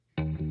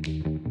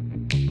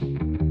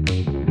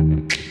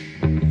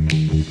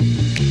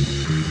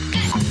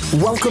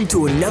Welcome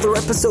to another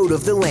episode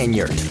of The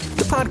Lanyard,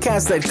 the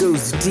podcast that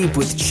goes deep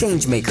with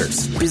change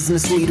makers,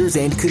 business leaders,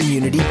 and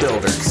community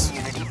builders.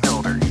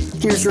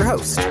 Here's your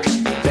host,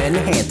 Ben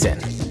Hanton.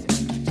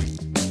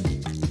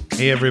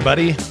 Hey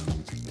everybody,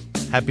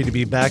 happy to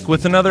be back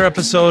with another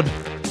episode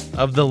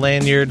of The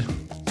Lanyard.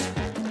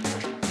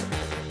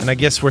 And I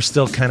guess we're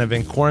still kind of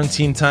in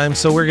quarantine time,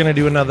 so we're going to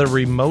do another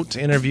remote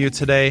interview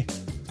today.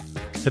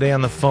 Today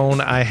on the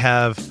phone, I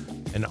have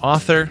an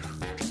author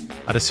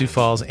out of Sioux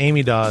Falls,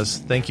 Amy Daws.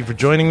 Thank you for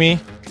joining me.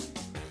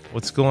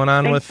 What's going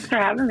on Thanks for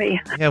having me.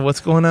 Yeah,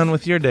 what's going on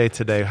with your day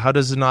today? How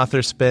does an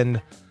author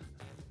spend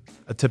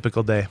a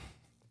typical day?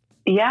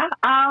 Yeah,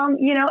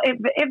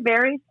 it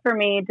varies for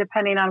me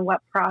depending on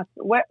what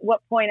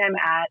point I'm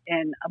at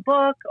in a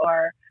book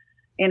or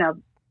in a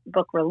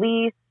book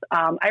release.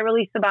 I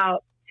release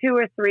about 2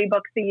 or 3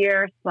 books a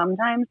year,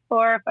 sometimes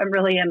 4 if I'm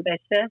really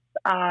ambitious.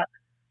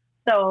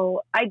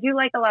 So I do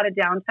like a lot of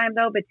downtime,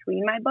 though,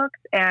 between my books.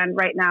 And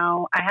right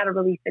now, I had a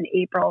release in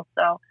April.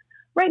 So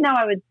right now,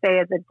 I would say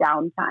it's a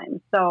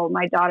downtime. So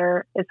my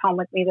daughter is home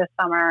with me this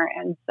summer.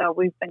 And so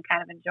we've been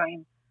kind of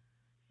enjoying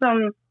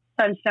some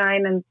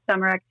sunshine and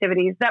summer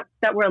activities that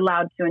we're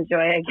allowed to enjoy,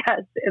 I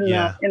guess, in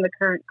the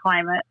current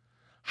climate.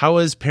 How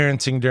is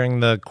parenting during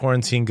the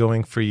quarantine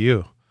going for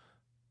you?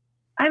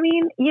 I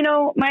mean,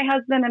 my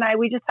husband and I,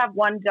 we just have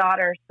one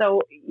daughter.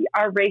 So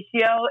our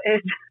ratio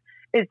is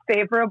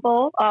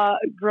favorable,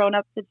 grown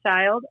up to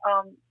child.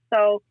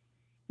 So,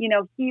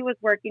 he was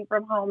working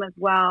from home as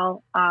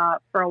well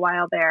for a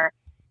while there.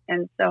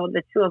 And so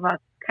the two of us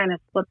kind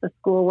of split the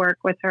schoolwork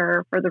with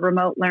her for the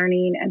remote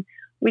learning. And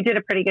we did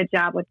a pretty good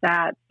job with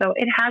that. So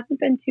it hasn't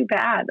been too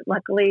bad.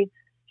 Luckily,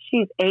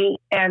 she's 8.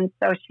 And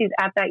so she's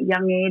at that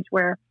young age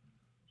where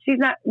she's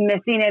not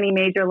missing any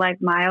major life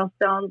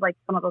milestones like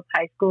some of those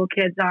high school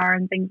kids are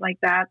and things like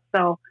that.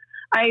 So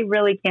I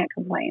really can't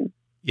complain.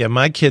 Yeah,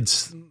 my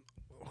kids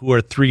who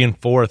are 3 and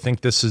 4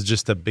 think this is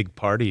just a big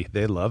party.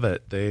 They love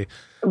it.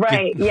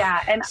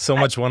 And so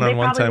much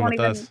one-on-one time with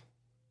us.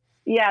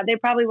 Yeah, they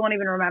probably won't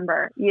even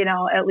remember,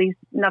 at least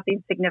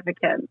nothing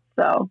significant.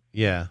 So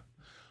yeah.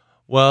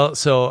 Well,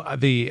 so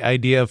the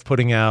idea of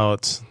putting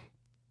out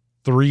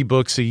 3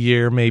 books a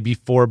year, maybe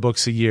 4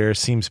 books a year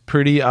seems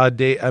pretty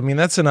audacious. I mean,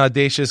 that's an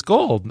audacious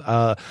goal.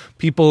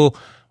 People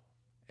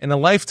in a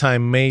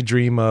lifetime may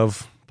dream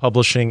of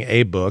publishing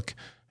a book,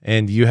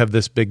 and you have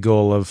this big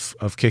goal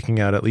of kicking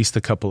out at least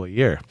a couple a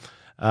year.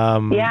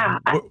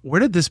 Where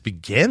did this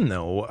begin,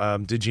 though?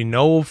 Did you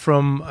know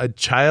from a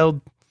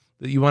child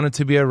that you wanted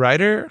to be a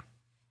writer?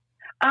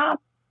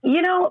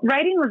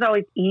 Writing was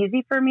always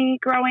easy for me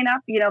growing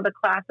up. The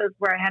classes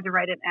where I had to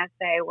write an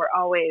essay were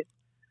always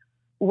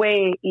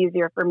way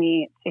easier for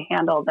me to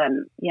handle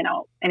than,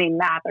 any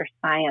math or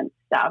science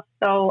stuff.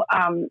 So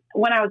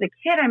when I was a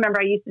kid, I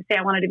remember I used to say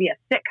I wanted to be a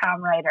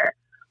sitcom writer.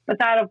 But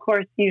that, of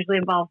course, usually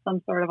involves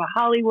some sort of a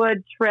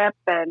Hollywood trip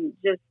and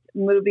just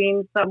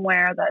moving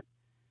somewhere that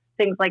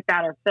things like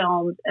that are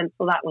filmed. And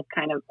so that was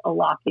kind of a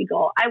lofty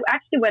goal. I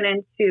actually went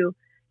into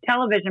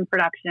television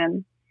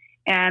production,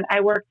 and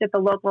I worked at the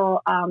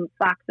local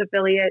Fox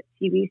affiliate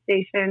TV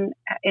station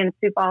in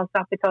Sioux Falls,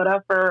 South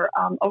Dakota for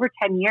over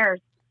 10 years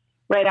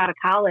right out of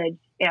college.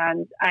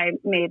 And I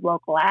made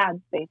local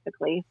ads,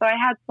 basically. So I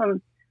had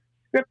some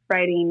script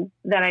writing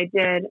that I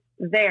did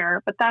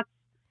there, but that's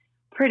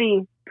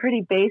pretty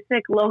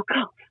basic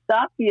local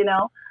stuff,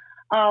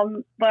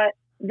 But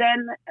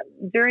then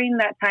during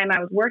that time I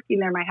was working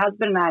there, my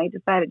husband and I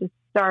decided to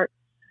start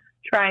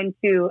trying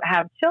to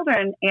have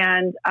children,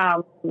 and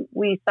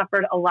we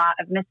suffered a lot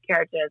of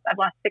miscarriages. I've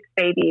lost 6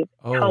 babies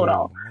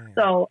total. Man.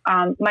 So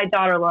my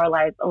daughter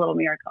Lorelai is a little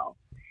miracle.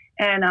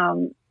 And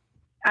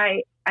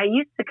I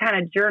used to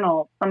kind of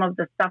journal some of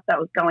the stuff that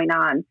was going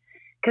on,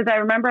 because I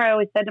remember I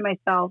always said to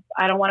myself,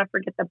 I don't want to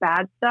forget the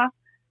bad stuff,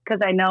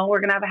 because I know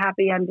we're going to have a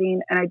happy ending,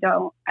 and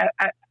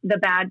the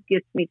bad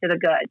gets me to the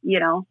good,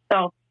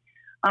 So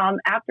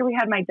after we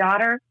had my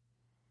daughter,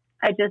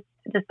 I just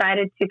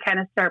decided to kind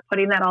of start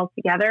putting that all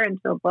together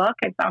into a book.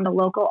 I found a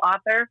local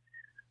author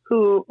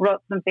who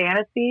wrote some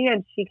fantasy,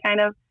 and she kind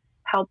of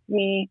helped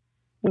me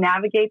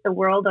navigate the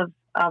world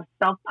of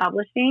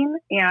self-publishing.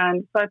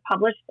 And so I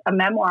published a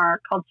memoir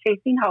called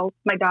Chasing Hope.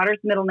 My daughter's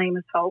middle name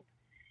is Hope.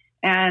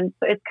 And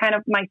so it's kind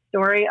of my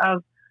story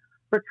of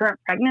recurrent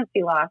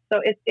pregnancy loss.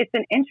 So it's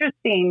an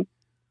interesting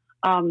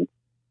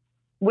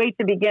way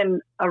to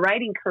begin a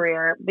writing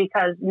career,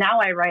 because now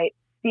I write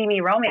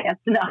steamy romance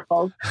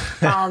novels,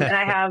 and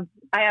I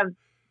have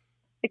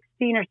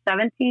 16 or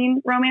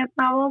 17 romance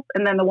novels,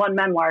 and then the one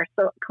memoir.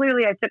 So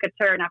clearly, I took a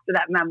turn after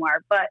that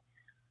memoir. But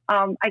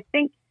I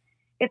think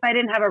if I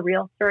didn't have a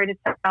real story to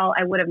tell,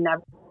 I would have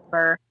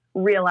never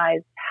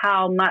realized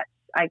how much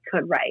I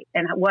could write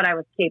and what I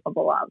was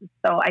capable of.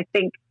 So I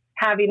think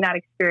having that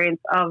experience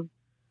of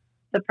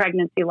the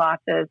pregnancy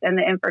losses and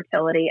the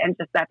infertility and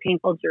just that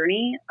painful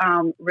journey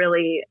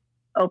really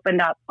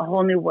opened up a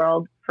whole new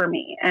world for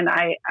me. And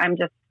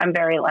I'm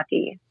very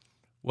lucky.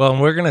 Well,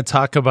 and we're going to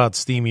talk about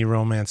steamy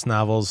romance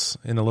novels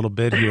in a little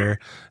bit here.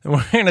 And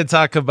we're going to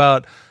talk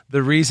about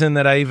the reason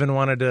that I even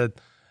wanted to,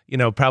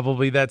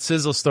 probably that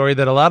sizzle story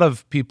that a lot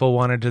of people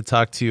wanted to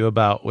talk to you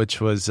about, which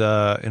was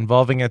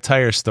involving a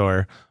tire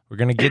store. We're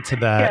going to get to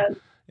that Yes.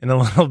 in a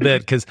little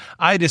bit because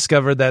I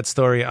discovered that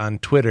story on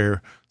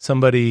Twitter.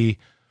 Somebody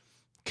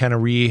kind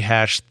of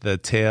rehashed the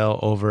tale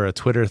over a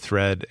Twitter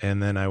thread,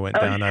 and then I went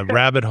down a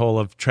rabbit hole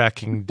of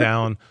tracking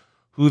down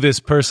who this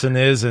person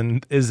is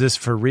and is this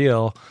for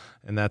real,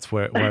 and that's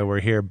why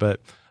we're here.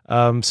 But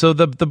so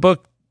the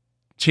book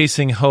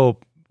Chasing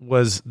Hope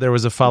there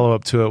was a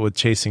follow-up to it with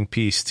Chasing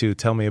Peace too.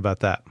 Tell me about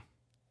that.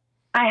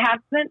 I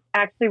haven't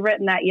actually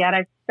written that yet.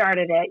 I've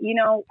started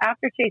it.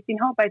 After Chasing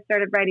Hope, I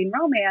started writing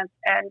romance,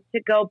 and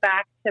to go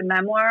back to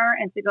memoir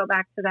and to go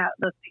back to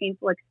those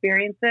painful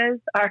experiences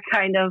are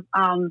kind of,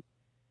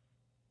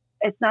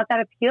 it's not that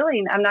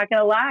appealing. I'm not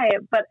going to lie,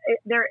 but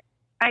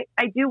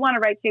I do want to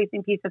write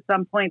Chasing Peace at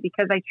some point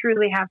because I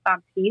truly have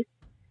found peace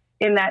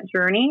in that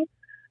journey.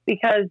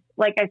 Because,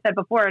 like I said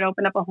before, it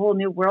opened up a whole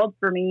new world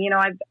for me.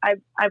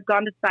 I've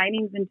gone to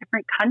signings in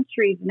different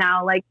countries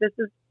now. Like, this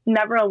is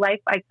never a life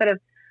I could have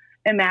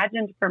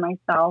imagined for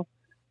myself.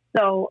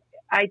 So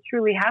I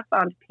truly have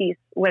found peace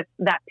with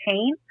that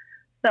pain.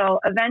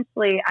 So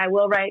eventually I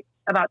will write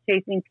about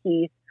Chasing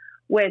Peace,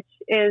 which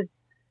is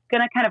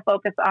going to kind of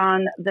focus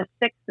on the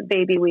sixth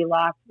baby we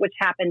lost, which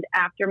happened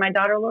after my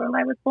daughter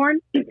Lorelai was born.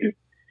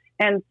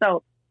 And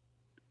so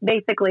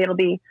basically it'll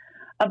be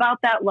about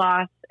that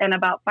loss and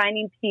about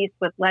finding peace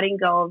with letting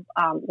go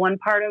of one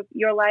part of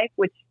your life,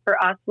 which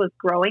for us was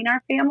growing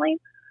our family,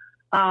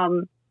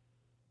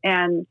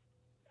 and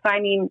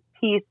finding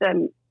peace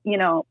and,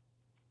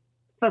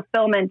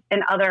 fulfillment in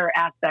other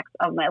aspects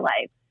of my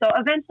life. So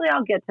eventually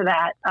I'll get to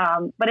that.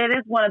 But it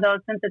is one of those,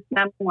 since it's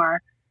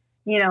memoir,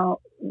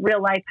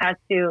 real life has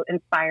to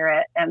inspire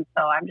it. And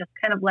so I'm just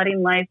kind of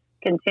letting life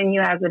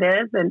continue as it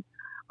is. And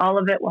all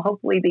of it will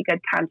hopefully be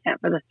good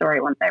content for the story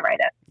once I write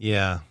it.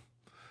 Yeah.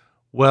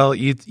 Well,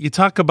 you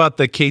talk about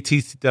the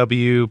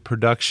KTTW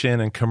production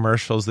and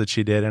commercials that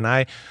you did, and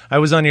I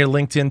was on your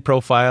LinkedIn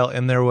profile,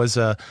 and there was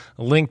a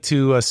link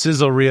to a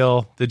sizzle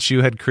reel that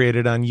you had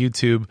created on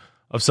YouTube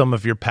of some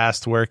of your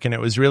past work, and it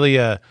was really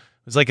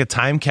it was like a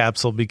time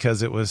capsule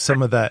because it was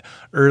some of that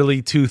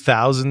early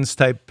 2000s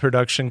type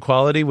production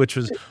quality, which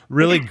was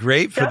really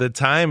great for the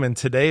time. And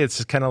today it's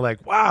just kind of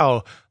like,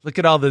 wow, look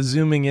at all the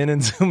zooming in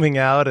and zooming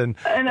out. And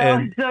I know,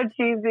 it's so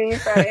cheesy,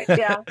 right?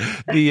 Yeah.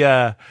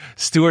 The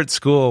Stewart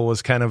School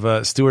was kind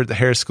of Stewart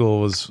Hair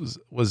School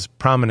was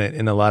prominent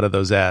in a lot of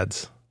those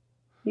ads.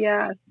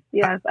 Yes.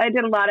 I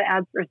did a lot of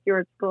ads for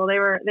Stewart School. They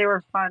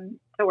were fun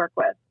to work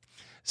with.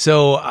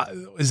 So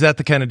is that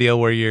the kind of deal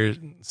where your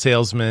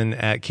salesman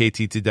at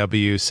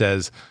KTTW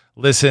says,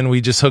 listen, we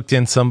just hooked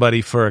in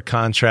somebody for a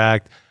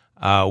contract.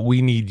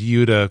 We need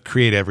you to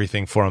create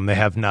everything for them. They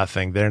have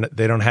nothing.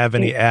 They don't have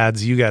any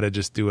ads. You got to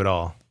just do it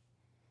all.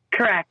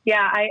 Correct.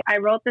 Yeah. I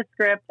wrote the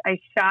script. I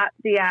shot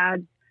the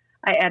ads.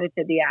 I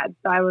edited the ads.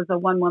 So I was a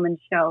one-woman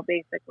show,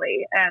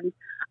 basically. And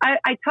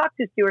I talked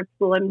to Stewart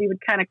School, and we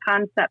would kind of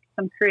concept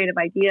some creative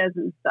ideas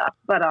and stuff.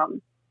 But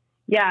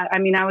yeah, I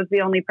mean, I was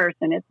the only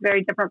person. It's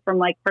very different from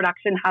like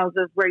production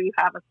houses where you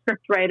have a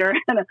script writer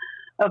and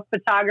a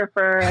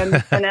photographer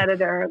and an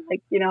editor.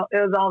 Like, it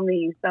was all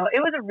me. So it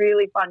was a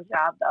really fun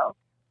job, though.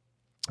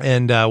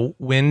 And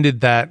when did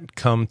that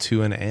come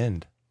to an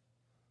end?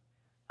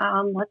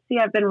 Let's see.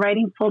 I've been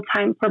writing full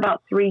time for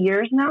about 3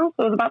 years now.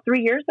 So it was about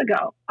 3 years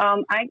ago.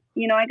 I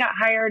got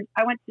hired.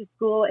 I went to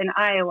school in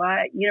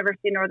Iowa, at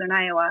University of Northern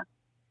Iowa,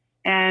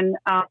 and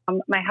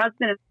my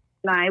husband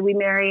and we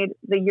married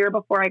the year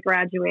before I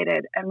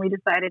graduated, and we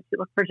decided to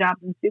look for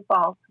jobs in Sioux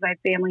Falls because I have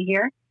family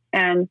here.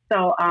 And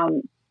so, I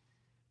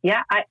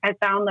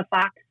found the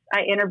Fox.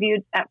 I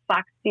interviewed at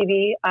Fox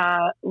TV.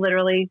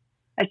 Literally,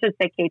 I should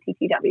say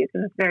KTTW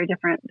because it's very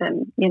different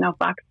than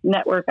Fox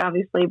Network,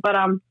 obviously. But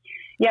I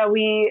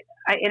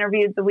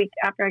interviewed the week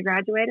after I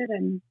graduated,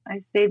 and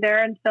I stayed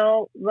there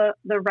until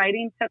the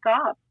writing took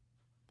off.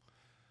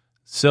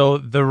 So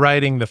the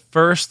writing, the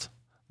first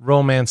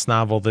romance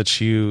novel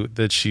that you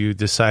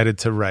decided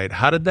to write,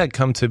 how did that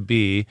come to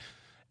be?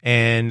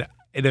 And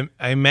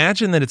I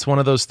imagine that it's one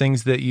of those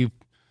things that you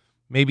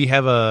maybe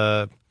have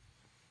a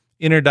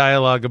inner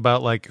dialogue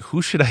about, like,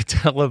 who should I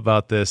tell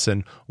about this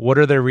and what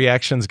are their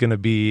reactions going to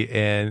be?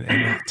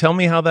 And tell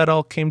me how that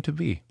all came to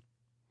be.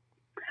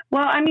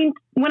 Well, I mean,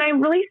 when I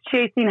released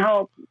Chasing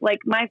Hope, like,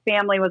 my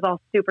family was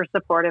all super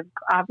supportive,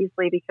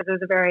 obviously, because it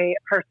was a very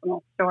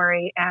personal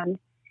story, and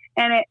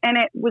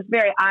it was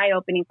very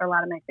eye-opening for a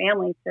lot of my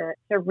family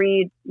to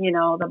read,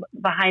 the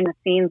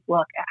behind-the-scenes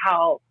look at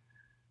how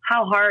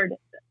hard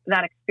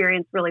that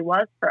experience really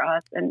was for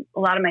us. And a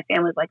lot of my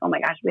family was like, oh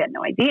my gosh, we had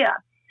no idea.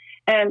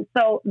 And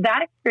so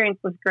that experience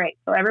was great.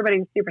 So everybody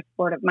was super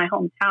supportive. My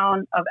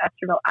hometown of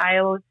Esterville,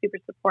 Iowa was super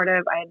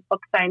supportive. I had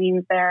book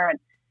signings there, and,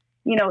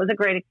 it was a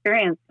great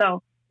experience.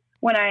 So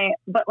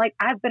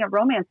I've been a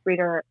romance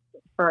reader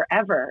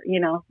forever,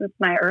 since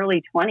my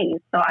early 20s.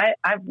 So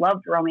I've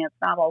loved romance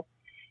novels.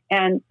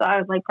 And so I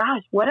was like,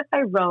 gosh, what if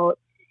I wrote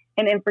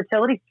an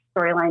infertility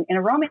storyline in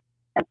a romance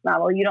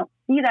novel? You don't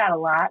see that a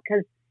lot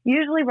because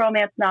usually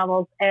romance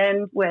novels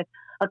end with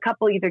a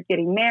couple either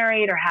getting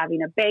married or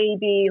having a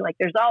baby. Like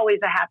there's always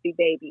a happy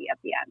baby at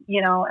the end,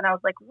 you know? And I was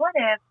like, what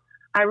if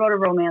I wrote a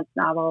romance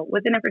novel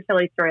with an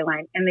infertility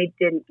storyline and they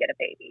didn't get a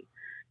baby?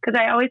 Because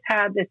I always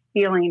had this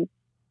feeling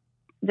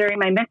during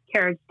my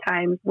miscarriage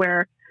times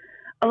where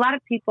a lot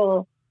of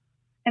people,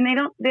 and they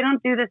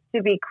don't do this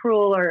to be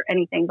cruel or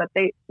anything, but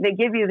they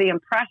give you the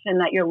impression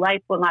that your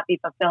life will not be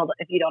fulfilled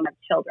if you don't have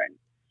children.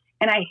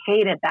 And I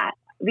hated that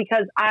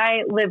because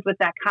I lived with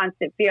that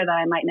constant fear that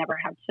I might never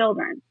have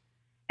children.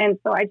 And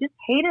so I just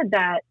hated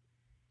that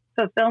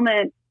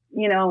fulfillment,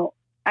 you know,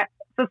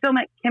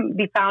 fulfillment can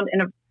be found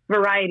in a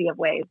variety of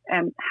ways,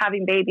 and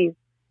having babies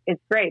is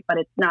great, but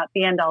it's not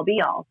the end all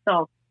be all.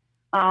 So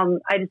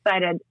I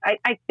decided,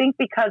 I think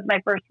because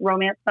my first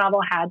romance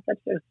novel had such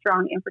a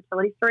strong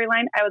infertility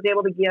storyline, I was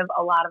able to give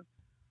a lot of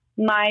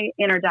my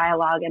inner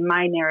dialogue and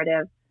my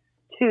narrative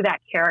to that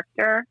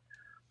character.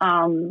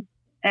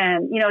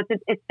 And, you know,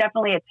 it's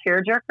definitely a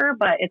tearjerker,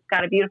 but it's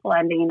got a beautiful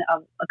ending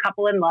of a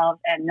couple in love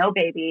and no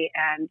baby.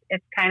 And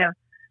it's kind of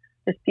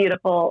this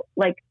beautiful,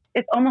 like,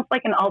 it's almost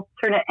like an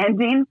alternate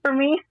ending for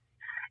me.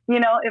 You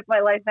know, if my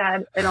life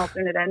had an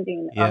alternate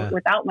ending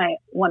without my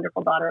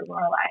wonderful daughter,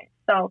 Lorelai.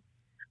 So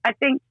I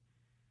think,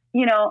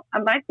 you know,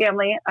 my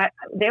family,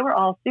 they were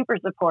all super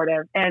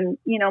supportive. And,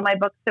 you know, my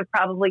books have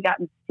probably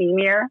gotten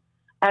steamier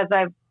as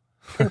I've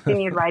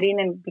continued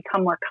writing and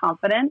become more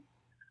confident.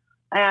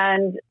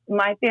 And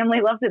my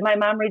family loves it. My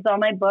mom reads all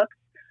my books.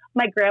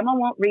 My grandma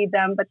won't read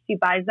them, but she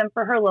buys them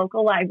for her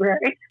local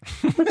library.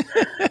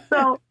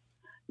 So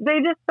they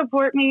just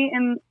support me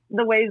in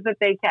the ways that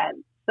they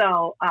can.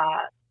 So,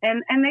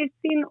 and they've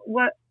seen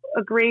what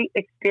great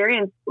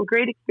experiences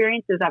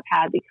I've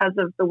had because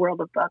of the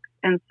world of books.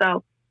 And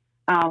so,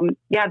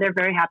 yeah, they're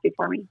very happy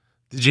for me.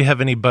 Did you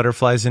have any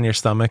butterflies in your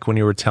stomach when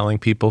you were telling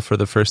people for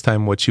the first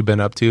time what you've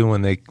been up to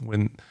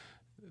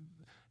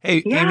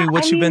hey, Amy,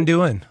 what you been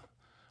doing?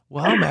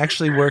 Well, I'm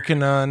actually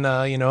working on,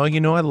 I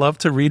love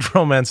to read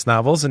romance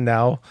novels, and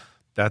now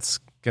that's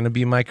going to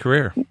be my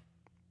career.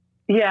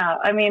 Yeah.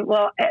 I mean,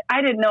 well,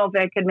 I didn't know if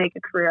I could make a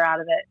career out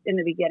of it in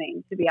the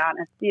beginning, to be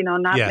honest. You know,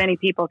 not many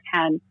people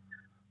can.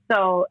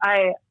 So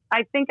I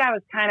think I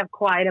was kind of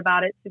quiet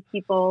about it to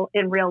people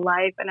in real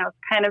life. And I was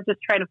kind of just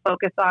trying to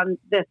focus on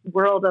this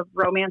world of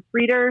romance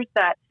readers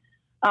that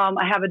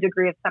I have a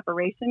degree of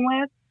separation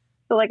with.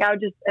 So like, I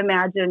would just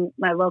imagine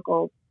my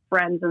local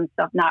friends and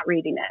stuff not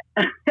reading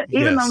it,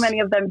 even though many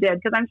of them did,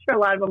 because I'm sure a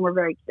lot of them were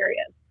very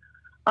curious.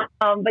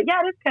 But yeah,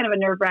 it is kind of a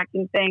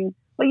nerve-wracking thing.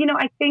 But, you know,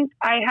 I think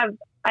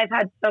I've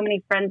had so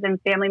many friends and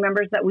family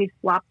members that we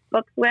swapped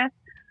books with.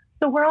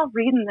 So we're all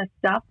reading this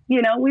stuff.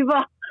 You know, we've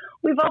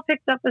all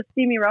picked up a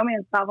steamy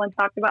romance novel and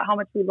talked about how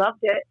much we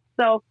loved it.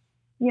 So,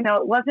 you know,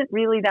 it wasn't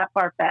really that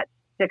far-fetched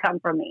to come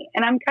from me.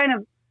 And I'm kind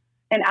of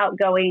an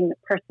outgoing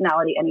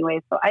personality anyway.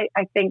 So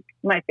I think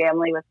my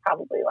family was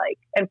probably like,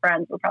 and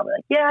friends were probably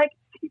like, yeah, I can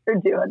see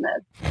you're doing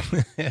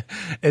this.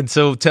 And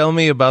so tell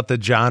me about the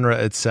genre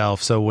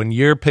itself. So when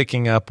you're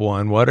picking up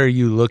one, what are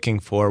you looking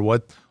for?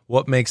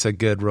 What makes a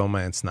good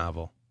romance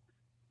novel?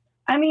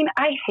 I mean,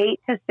 I hate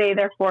to say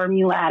they're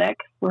formulaic,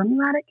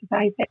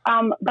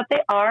 but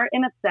they are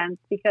in a sense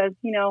because,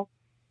 you know,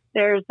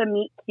 there's a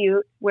meet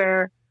cute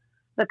where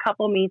the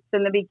couple meets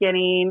in the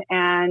beginning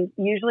and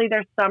usually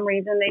there's some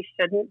reason they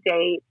shouldn't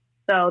date.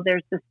 So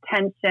there's this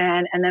tension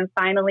and then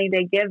finally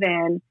they give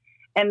in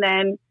and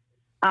then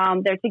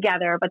they're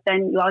together. But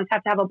then you always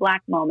have to have a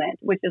black moment,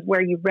 which is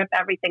where you rip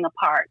everything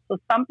apart. So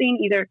something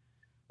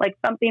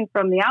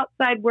from the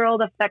outside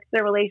world affects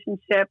their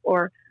relationship,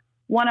 or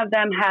one of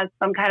them has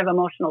some kind of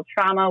emotional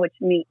trauma, which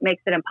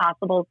makes it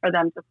impossible for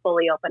them to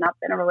fully open up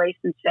in a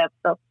relationship.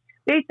 So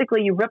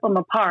basically you rip them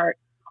apart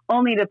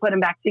only to put them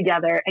back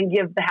together and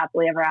give the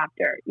happily ever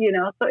after, you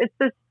know? So it's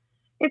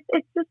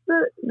just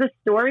the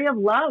story of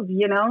love,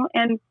 you know,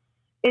 and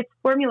it's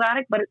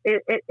formulaic, but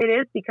it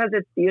is because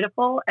it's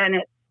beautiful and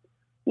it's,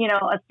 you know,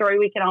 a story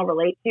we can all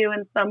relate to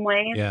in some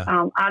ways.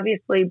 Yeah.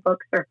 Obviously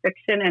books are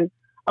fiction and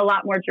a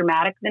lot more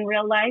dramatic than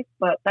real life,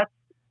 but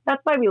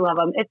that's why we love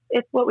them.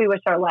 It's what we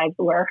wish our lives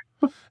were.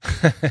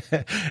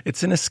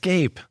 It's an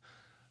escape.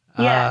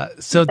 Yeah.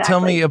 So exactly.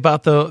 Tell me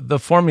about the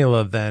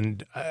formula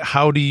then.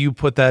 How do you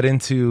put that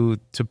into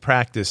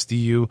practice? Do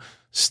you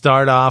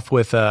start off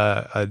with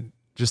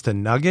just a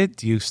nugget?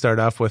 Do you start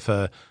off with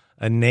a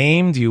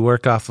name? Do you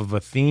work off of a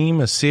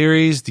theme, a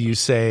series? Do you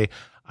say,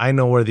 I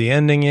know where the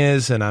ending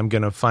is and I'm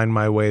going to find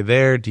my way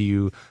there? Do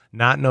you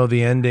not know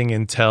the ending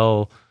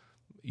until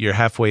you're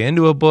halfway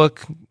into a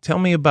book? Tell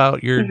me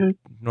about your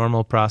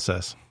normal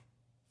process.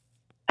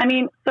 I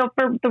mean, so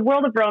for the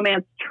world of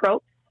romance,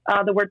 tropes,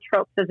 the word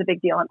tropes is a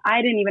big deal. And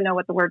I didn't even know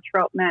what the word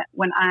trope meant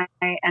when I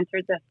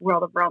entered this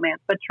world of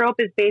romance. But trope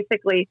is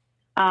basically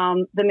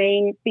the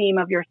main theme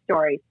of your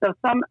story. So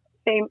some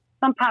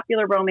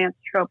popular romance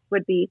tropes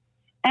would be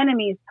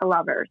enemies to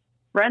lovers,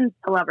 friends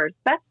to lovers,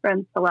 best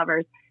friends to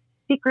lovers,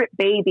 secret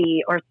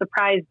baby or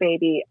surprise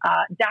baby,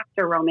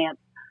 doctor romance,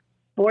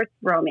 sports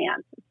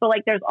romance. So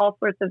like there's all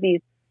sorts of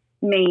these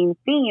main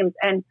themes.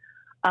 And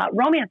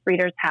romance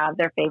readers have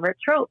their favorite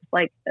tropes.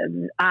 Like,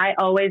 I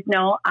always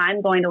know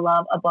I'm going to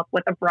love a book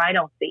with a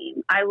bridal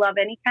theme. I love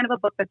any kind of a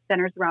book that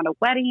centers around a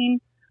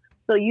wedding.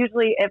 So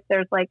usually if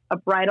there's like a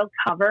bridal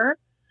cover,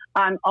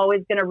 I'm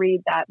always going to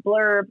read that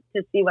blurb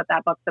to see what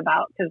that book's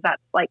about, because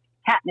that's like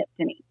catnip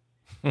to me.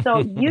 So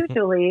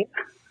usually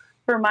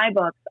for my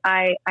books,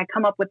 I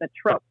come up with a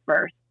trope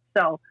first.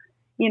 So,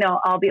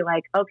 I'll be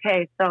like,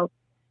 okay, so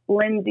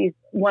Lindsay's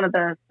one of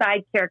the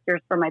side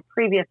characters from my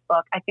previous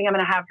book. I think I'm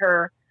going to have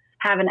her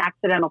have an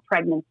accidental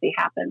pregnancy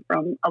happen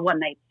from a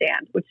one-night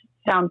stand, which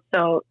sounds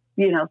so,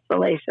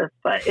 salacious,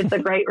 but it's a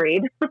great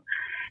read.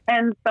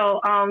 And so,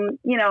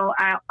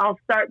 I'll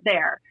start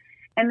there.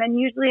 And then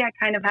usually I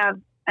kind of have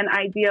an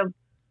idea of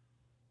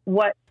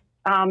what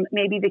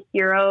maybe the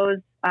hero's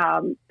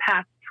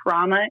past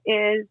trauma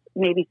is.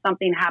 Maybe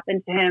something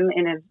happened to him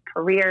in his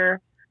career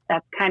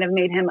that's kind of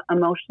made him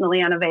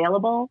emotionally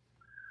unavailable.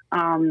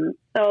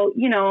 So,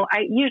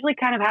 I usually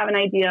kind of have an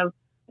idea of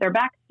their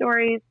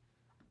backstories,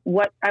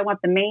 what I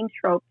want the main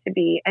trope to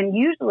be. And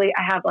usually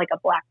I have like a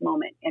black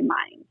moment in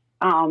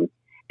mind.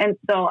 And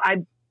so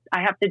I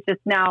have to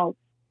just now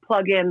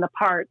plug in the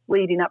parts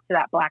leading up to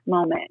that black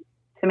moment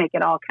to make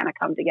it all kind of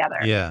come together.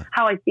 Yeah.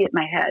 How I see it in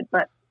my head.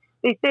 But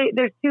they say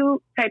there's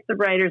two types of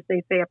writers.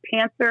 They say a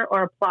pantser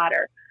or a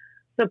plotter.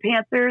 So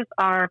pantsers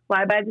are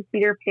fly by the seat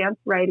of your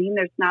pants writing.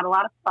 There's not a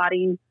lot of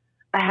plotting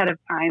ahead of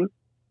time.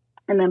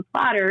 And then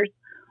plotters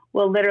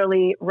will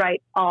literally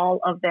write all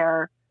of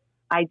their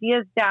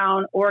ideas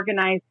down,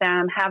 organize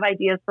them, have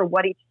ideas for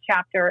what each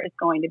chapter is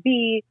going to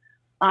be,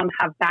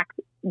 have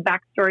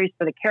backstories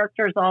for the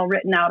characters all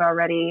written out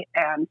already.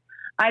 And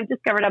I've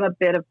discovered I'm a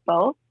bit of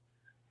both.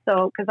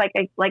 So, because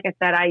like I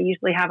said, I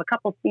usually have a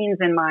couple scenes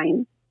in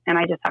mind, and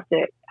I just have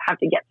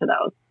to get to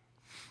those.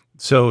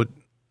 So,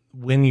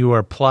 when you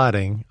are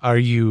plotting, are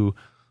you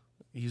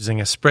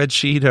using a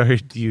spreadsheet, or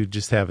do you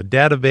just have a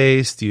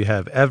database? Do you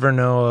have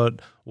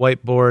Evernote,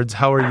 whiteboards?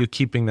 How are you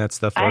keeping that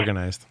stuff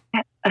organized?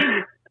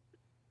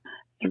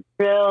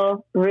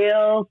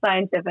 Real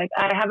scientific.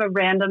 I have a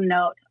random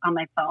note on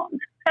my phone.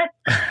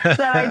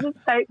 So I just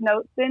type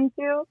notes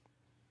into,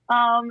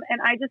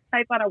 and I just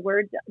type on a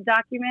Word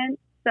document.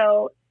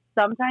 So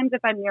sometimes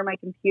if I'm near my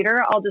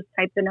computer, I'll just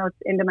type the notes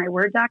into my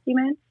Word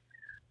document.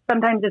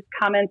 Sometimes it's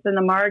comments in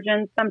the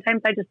margins.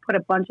 Sometimes I just put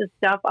a bunch of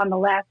stuff on the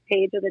last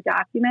page of the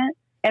document,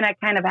 and I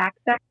kind of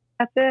access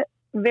it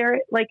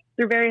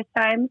through various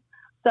times.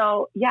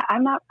 So yeah,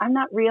 I'm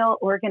not real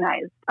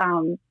organized,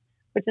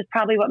 which is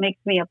probably what makes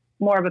me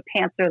more of a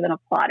pantser than a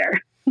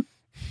plotter.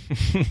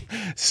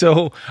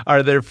 So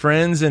are there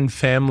friends and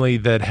family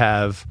that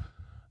have,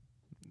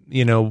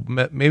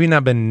 maybe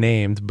not been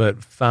named,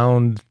 but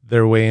found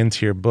their way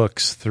into your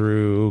books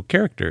through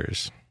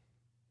characters?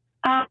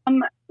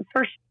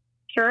 For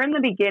sure. In the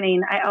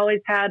beginning, I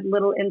always had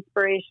little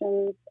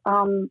inspirations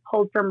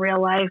pulled from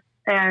real life.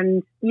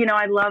 And,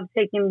 I love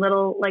taking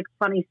little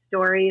funny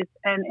stories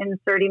and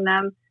inserting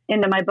them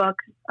into my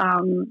books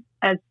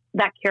as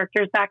that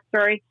character's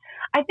backstory.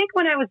 I think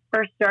when I was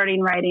first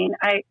starting writing,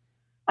 I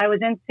was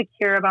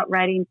insecure about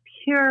writing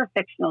pure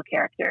fictional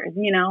characters,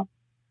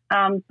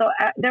 So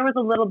there was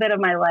a little bit of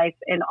my life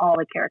in all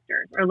the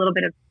characters, or a little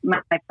bit of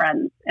my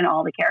friends in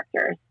all the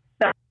characters.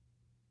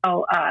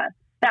 So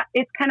that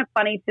it's kind of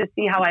funny to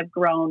see how I've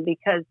grown,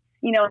 because,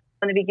 in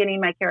the beginning,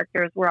 my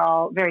characters were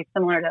all very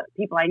similar to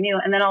people I knew.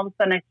 And then all of a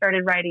sudden I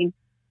started writing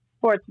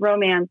sports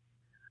romance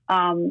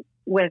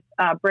with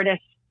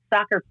British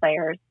soccer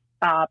players,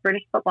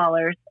 British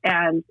footballers.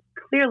 And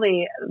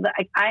clearly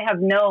I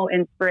have no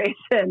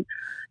inspiration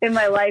in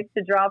my life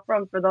to draw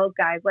from for those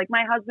guys. Like,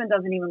 my husband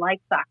doesn't even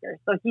like soccer,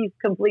 so he's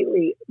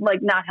completely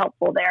not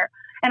helpful there.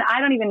 And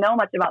I don't even know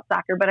much about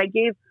soccer, but I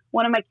gave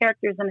one of my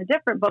characters in a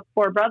different book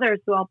 4 brothers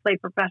who all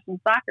played professional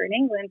soccer in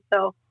England.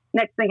 So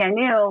next thing I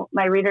knew,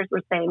 my readers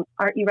were saying,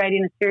 "Aren't you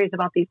writing a series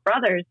about these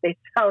brothers? They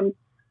sound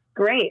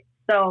great."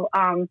 So,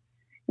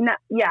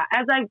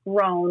 as I've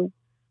grown,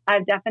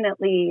 I've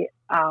definitely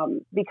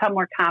become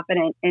more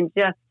confident in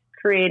just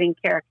creating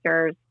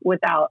characters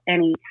without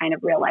any kind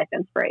of real life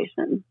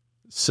inspiration.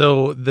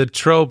 So the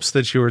tropes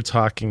that you were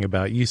talking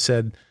about, you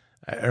said,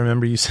 I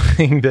remember you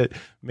saying that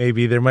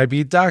maybe there might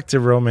be doctor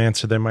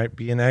romance, or there might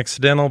be an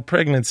accidental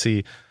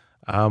pregnancy.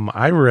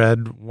 I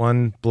read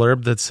one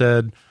blurb that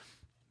said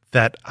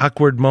that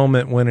awkward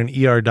moment when an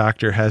ER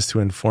doctor has to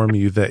inform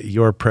you that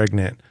you're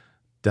pregnant, ...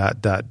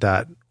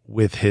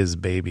 with his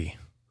baby.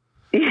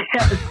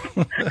 Yes.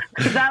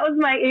 That was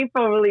my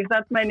April release.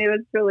 That's my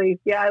newest release.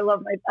 Yeah, I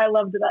loved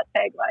that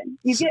tagline.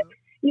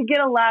 You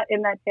get a lot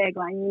in that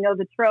tagline.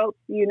 The tropes,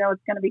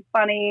 it's going to be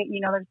funny.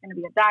 There's going to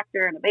be a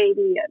doctor and a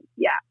baby, and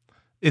yeah.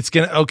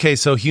 Okay,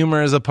 so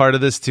humor is a part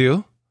of this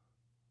too?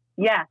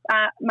 Yes.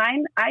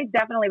 Mine, I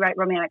definitely write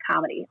romantic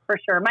comedy for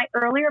sure. My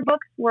earlier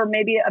books were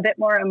maybe a bit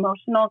more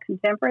emotional,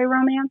 contemporary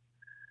romance,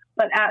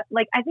 but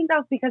I think that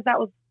was because that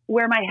was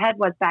where my head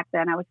was back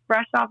then. I was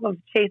fresh off of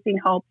Chasing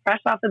Hope,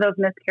 fresh off of those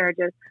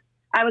miscarriages.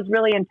 I was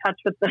really in touch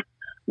with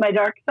my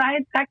dark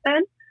side back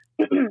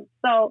then.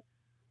 So,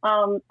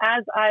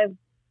 as I've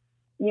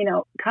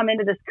come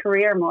into this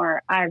career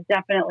more, I've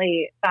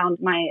definitely found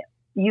my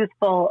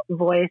youthful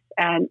voice.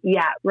 And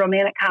yeah,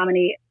 romantic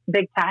comedy,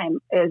 big time,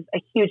 is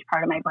a huge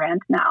part of my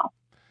brand now.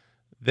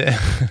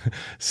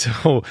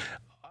 So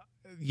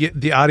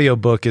the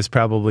audiobook is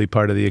probably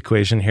part of the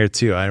equation here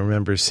too. I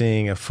remember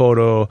seeing a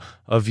photo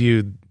of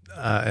you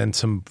and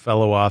some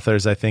fellow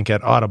authors, I think,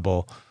 at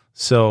Audible.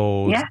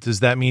 So yeah.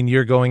 Does that mean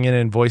you're going in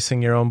and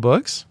voicing your own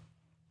books?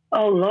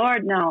 Oh,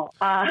 Lord, no.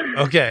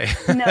 Okay.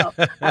 No.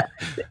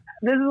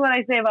 This is what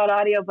I say about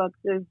audiobooks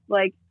is,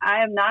 like,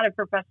 I am not a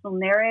professional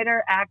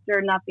narrator,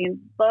 actor,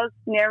 nothing. Those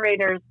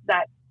narrators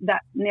that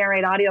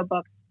narrate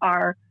audiobooks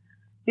are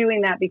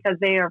doing that because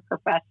they are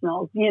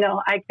professionals.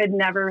 I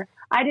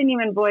didn't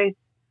even voice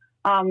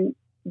the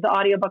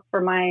audiobook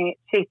for my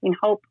Chasing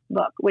Hope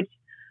book, which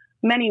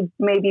many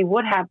maybe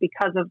would have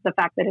because of the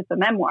fact that it's a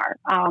memoir.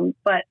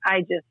 But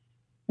I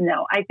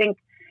think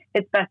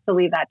it's best to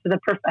leave that to the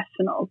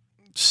professionals.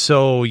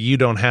 So you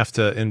don't have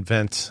to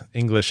invent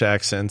English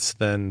accents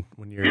then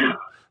when you're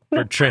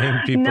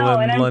portraying people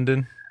in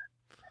London?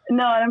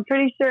 No, and I'm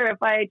pretty sure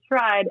if I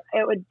tried,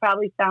 it would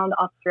probably sound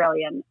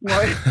Australian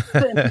more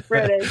than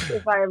British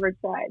if I ever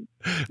tried.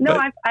 No,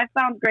 I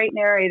found great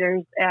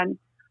narrators. And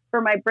for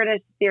my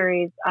British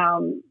series,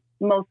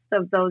 most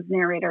of those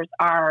narrators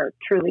are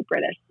truly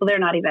British. So they're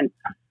not even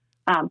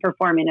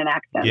performing an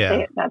accent.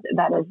 Yeah.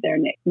 That is their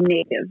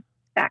native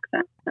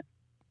accent.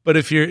 But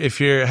if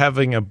you're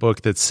having a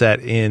book that's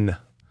set in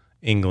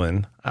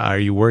England, are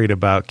you worried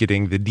about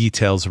getting the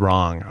details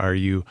wrong? Or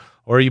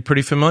are you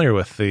pretty familiar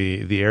with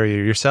the area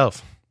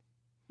yourself?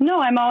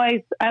 No, I'm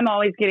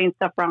always getting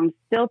stuff wrong.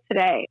 Still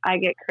today, I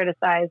get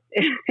criticized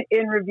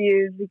in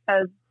reviews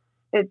because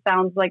it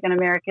sounds like an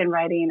American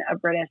writing a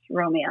British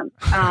romance.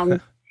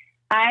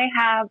 I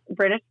have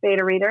British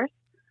beta readers,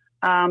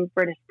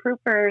 British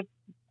proofers.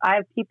 I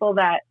have people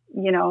that,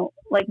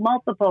 like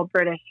multiple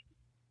British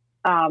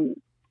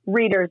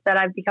readers that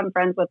I've become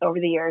friends with over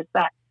the years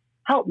that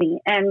help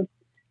me.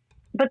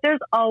 But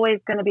there's always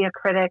going to be a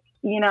critic,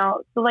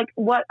 so like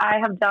what I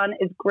have done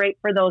is great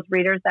for those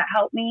readers that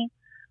help me,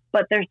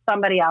 but there's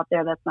somebody out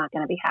there that's not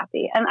going to be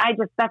happy. And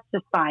that's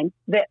just fine.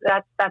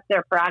 That's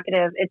their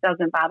prerogative. It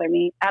doesn't bother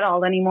me at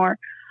all anymore.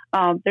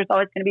 There's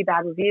always going to be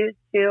bad reviews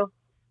too.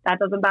 That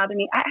doesn't bother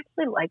me. I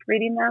actually like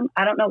reading them.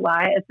 I don't know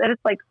why.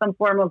 It's like some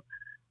form of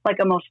like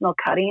emotional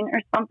cutting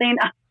or something.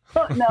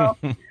 No,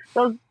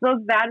 those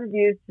bad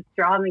reviews just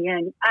draw me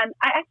in. And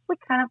I actually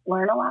kind of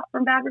learn a lot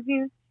from bad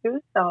reviews too.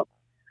 So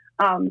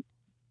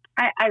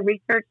I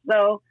research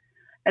though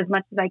as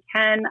much as I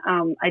can.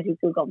 I do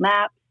Google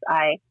Maps.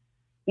 I,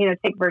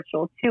 take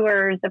virtual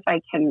tours if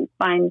I can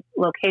find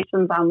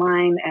locations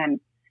online. And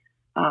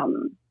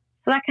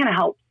so that kind of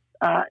helps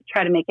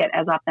try to make it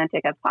as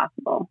authentic as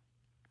possible.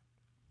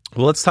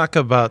 Well, let's talk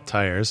about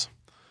tires.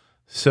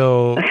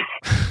 So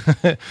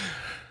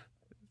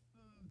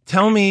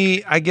tell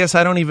me, I guess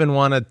I don't even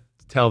want to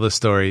tell the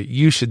story.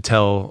 You should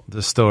tell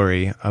the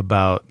story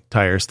about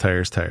tires.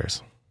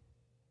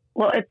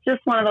 Well, it's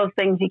just one of those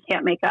things you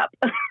can't make up.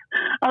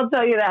 I'll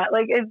tell you that.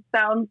 Like, it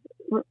sounds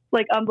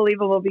like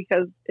unbelievable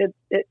because it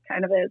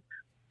kind of is.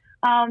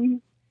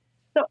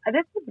 So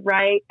this was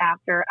right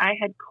after I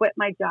had quit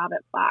my job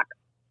at Fox,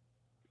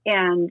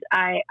 and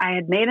I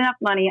had made enough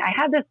money. I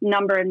had this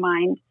number in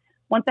mind.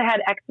 Once I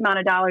had X amount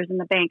of dollars in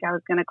the bank, I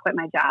was going to quit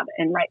my job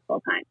and write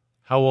full time.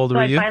 How old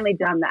were you? I finally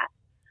done that.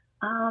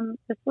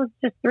 This was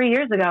just 3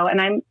 years ago,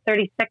 and I'm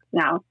 36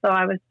 now. So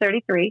I was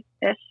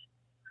 33-ish,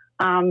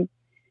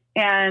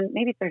 and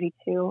maybe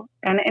 32.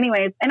 And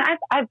anyways, and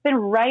I've been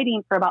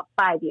writing for about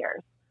 5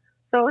 years.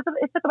 So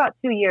it took about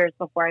 2 years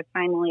before I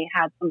finally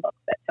had some books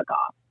that took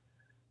off.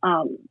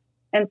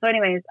 And so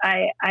anyways,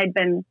 I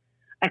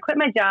quit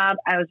my job.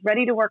 I was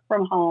ready to work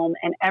from home,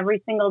 and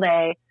every single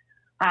day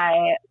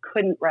I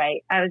couldn't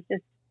write. I was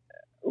just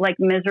like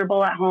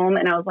miserable at home.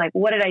 And I was like,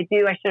 what did I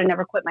do? I should have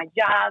never quit my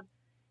job.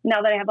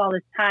 Now that I have all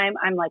this time,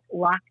 I'm like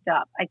locked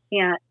up. I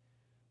can't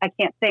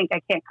think.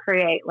 I can't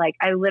create. Like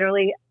I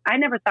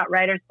never thought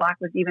writer's block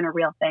was even a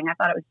real thing. I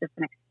thought it was just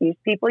an excuse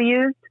people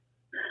used.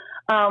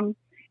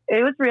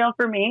 It was real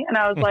for me. And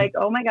I was like,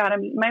 oh my God,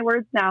 I'm eating my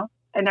words now.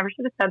 I never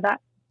should have said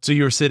that. So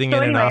you were sitting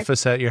in an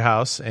office at your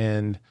house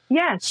and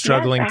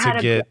struggling to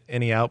get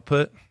any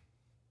output?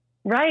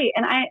 Right.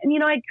 And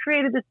I'd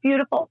created this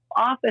beautiful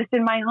office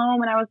in my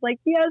home, and I was like,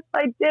 yes,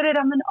 I did it.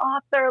 I'm an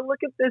author. Look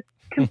at this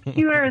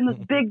computer and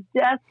this big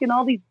desk and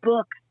all these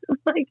books.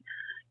 It's like,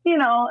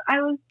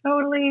 I was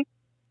totally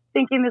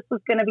thinking this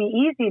was going to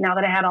be easy now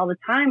that I had all the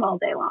time all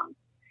day long.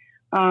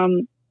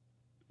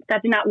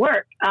 That did not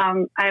work.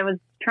 I was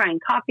trying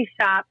coffee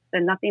shops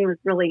and nothing was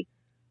really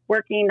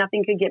working.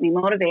 Nothing could get me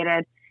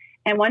motivated.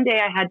 And one day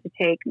I had to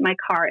take my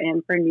car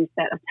in for a new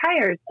set of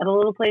tires at a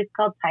little place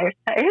called Tires.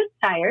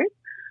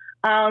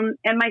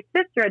 And my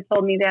sister had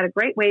told me they had a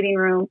great waiting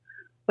room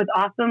with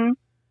awesome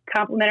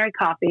complimentary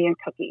coffee and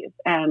cookies,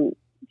 and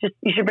just,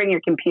 you should bring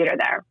your computer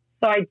there.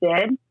 So I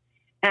did.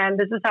 And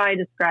this is how I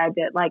described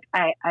it. Like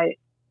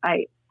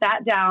I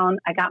sat down,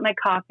 I got my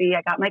coffee,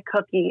 I got my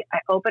cookie, I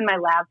opened my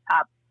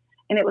laptop,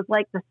 and it was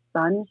like the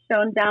sun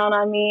shone down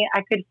on me.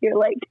 I could hear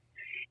like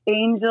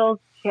angels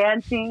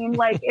chanting.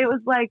 Like it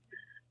was like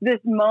this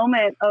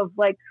moment of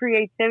like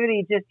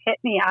creativity just hit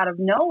me out of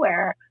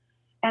nowhere.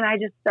 And I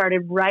just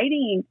started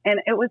writing, and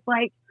it was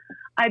like,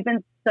 I've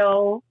been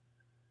so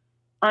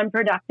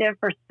unproductive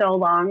for so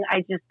long.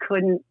 I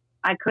couldn't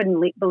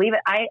believe it.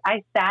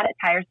 I sat at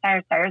Tires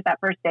that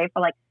first day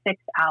for like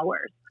 6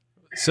 hours.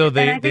 So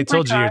they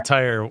told you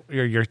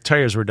your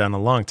tires were done a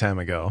long time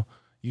ago.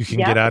 You can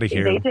get out of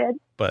here. They did.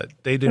 But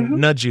they didn't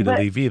nudge you to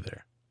leave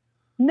either.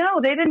 No,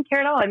 they didn't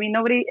care at all. I mean,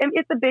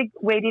 it's a big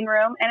waiting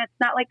room, and it's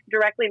not like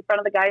directly in front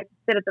of the guys who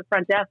sit at the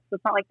front desk. So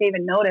it's not like they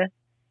even noticed.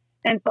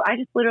 And so I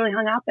just literally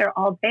hung out there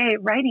all day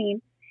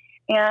writing,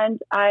 and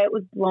I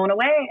was blown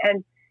away.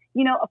 And,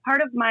 you know, a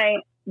part of my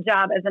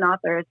job as an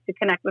author is to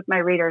connect with my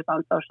readers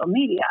on social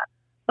media.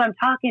 So I'm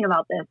talking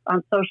about this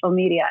on social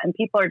media, and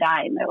people are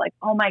dying. They're like,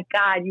 oh my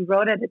God, you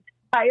wrote at a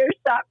tire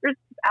shop for 6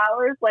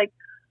 hours? Like,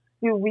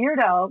 you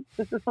weirdo.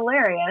 This is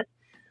hilarious.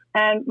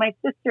 And my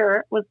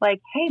sister was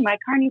like, hey, my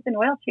car needs an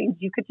oil change.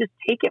 You could just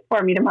take it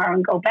for me tomorrow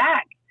and go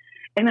back.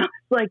 And I was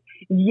like,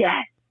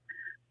 yes.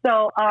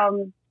 So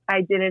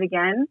I did it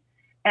again,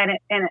 and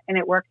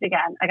it worked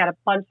again. I got a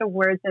bunch of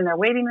words in their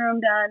waiting room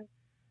done.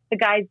 The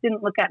guys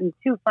didn't look at me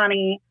too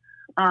funny.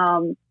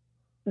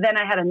 Then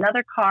I had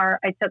another car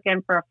I took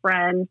in for a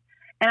friend,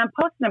 and I'm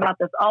posting about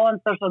this all on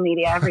social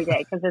media every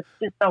day because it's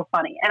just so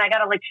funny. And I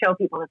got to like show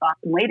people this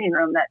awesome waiting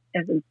room that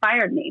has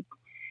inspired me.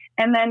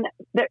 And then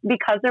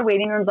because their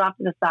waiting room's off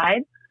to the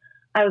side,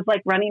 I was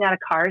like running out of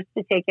cars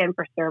to take in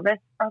for service.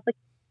 I was like,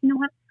 you know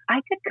what?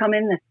 I could come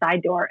in this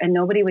side door and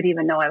nobody would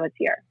even know I was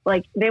here.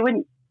 Like they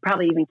wouldn't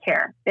probably even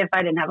care if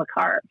I didn't have a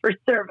car for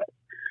service.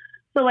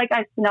 So like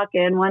I snuck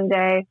in one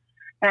day,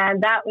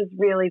 and that was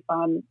really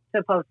fun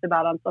to post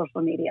about on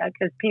social media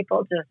because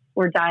people just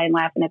were dying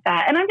laughing at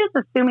that. And I'm just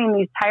assuming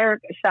these tire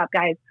shop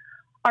guys,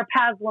 our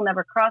paths will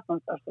never cross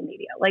on social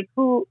media. Like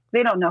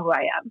they don't know who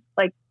I am.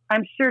 Like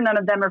I'm sure none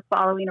of them are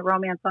following a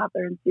romance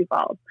author in Sioux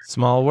Falls.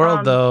 Small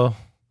world though.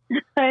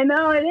 I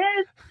know it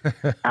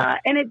is.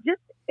 And it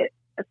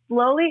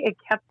slowly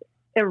kept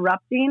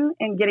erupting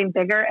and getting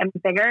bigger and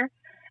bigger.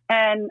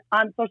 And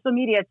on social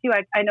media too,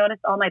 I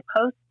noticed all my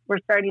posts were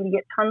starting to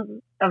get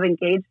tons of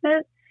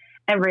engagement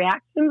and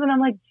reactions. And I'm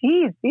like,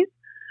 geez, these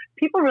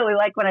people really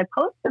like when I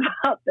post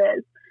about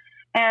this.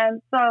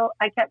 And so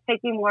I kept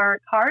taking more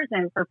cars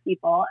in for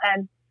people.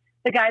 And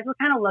the guys were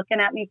kind of looking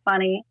at me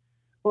funny.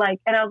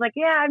 And I was like,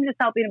 yeah, I'm just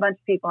helping a bunch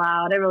of people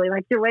out. I really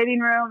like your waiting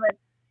room. And,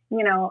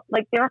 you know,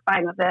 like they were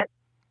fine with it.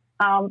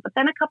 But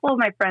then a couple of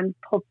my friends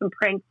pulled some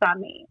pranks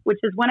on me, which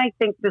is when I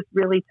think this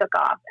really took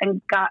off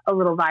and got a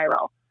little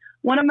viral.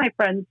 One of my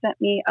friends sent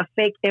me a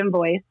fake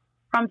invoice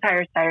from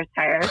Tires,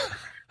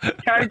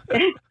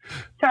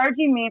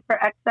 charging me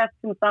for excess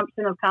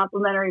consumption of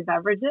complimentary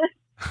beverages.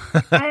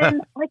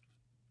 And like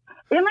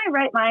in my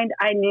right mind,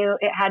 I knew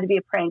it had to be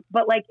a prank,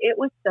 but like it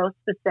was so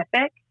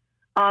specific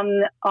on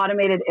the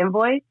automated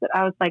invoice that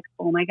I was like,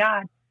 oh my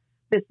God,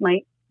 this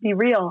might be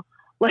real.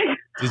 Like,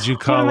 did you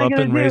call up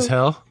and raise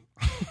hell?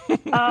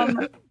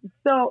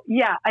 So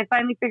yeah, I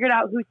finally figured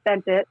out who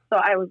sent it. So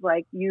I was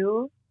like,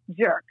 you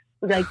jerks,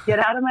 like get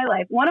out of my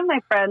life. One of my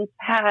friends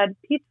had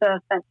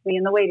pizza sent to me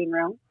in the waiting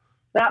room.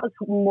 That was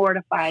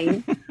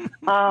mortifying.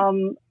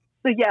 So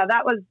yeah,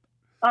 that was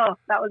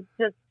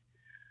just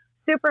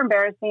super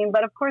embarrassing.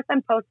 But of course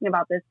I'm posting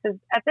about this because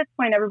at this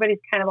point, everybody's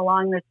kind of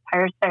along this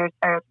tires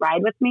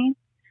ride with me.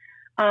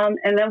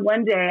 And then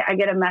one day I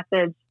get a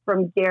message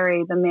from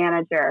Gary, the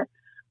manager,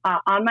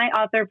 on my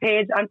author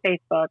page on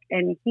Facebook.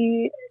 And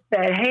he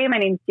said, hey, my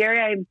name's Gary.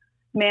 I'm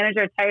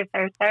manager at Tires.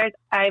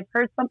 I've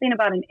heard something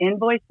about an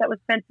invoice that was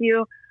sent to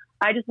you.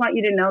 I just want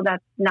you to know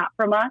that's not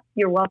from us.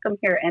 You're welcome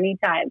here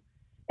anytime.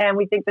 And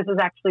we think this is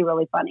actually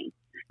really funny.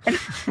 And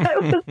I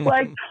was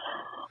like,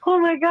 oh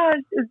my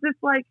gosh, is this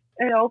like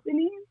an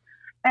opening?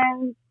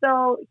 And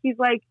so he's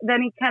like,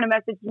 then he kind of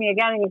messaged me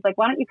again and he's like,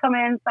 why don't you come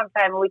in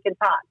sometime and we can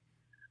talk?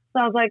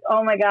 So I was like,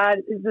 oh my God,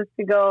 is this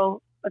to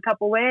go a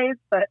couple ways?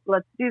 But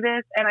let's do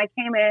this. And I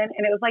came in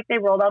and it was like they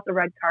rolled out the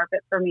red carpet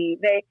for me.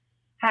 They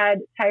had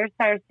Tires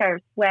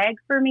swag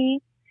for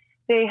me.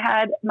 They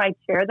had my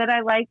chair that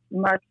I liked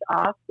marked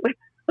off with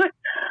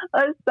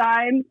a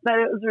sign that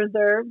it was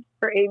reserved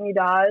for Amy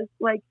Daws.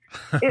 Like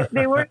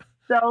they were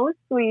so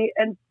sweet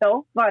and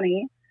so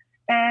funny.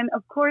 And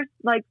of course,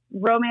 like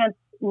romance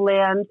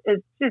land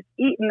is just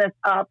eating this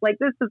up. Like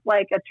this is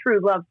like a true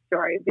love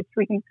story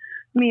between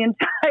me and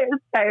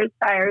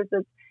Tires.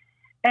 It's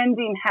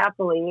ending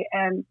happily.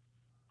 And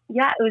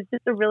yeah, it was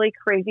just a really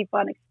crazy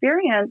fun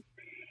experience.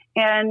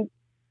 And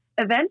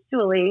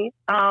eventually,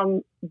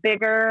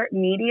 bigger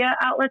media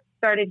outlets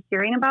started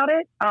hearing about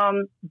it.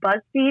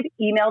 BuzzFeed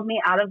emailed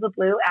me out of the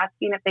blue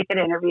asking if they could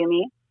interview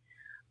me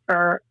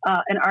for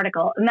an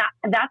article. And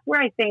that's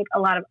where I think a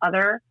lot of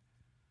other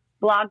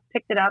blogs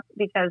picked it up,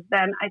 because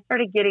then I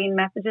started getting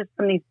messages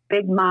from these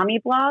big mommy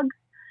blogs.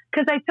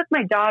 Because I took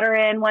my daughter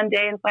in one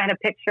day, and so I had a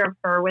picture of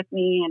her with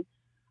me.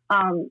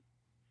 And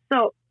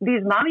so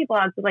these mommy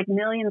blogs with like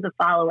millions of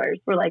followers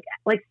were like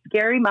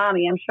Scary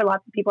Mommy. I'm sure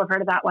lots of people have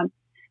heard of that one.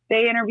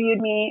 they interviewed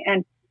me,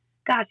 and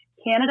gosh,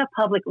 Canada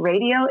Public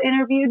Radio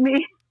interviewed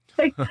me.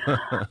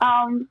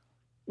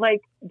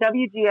 Like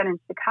WGN in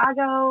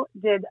Chicago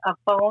did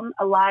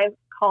a live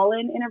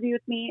call-in interview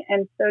with me,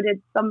 and so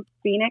did some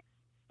Phoenix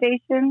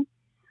station.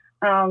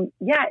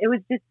 It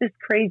was just this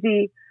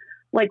crazy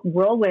like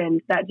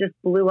whirlwind that just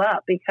blew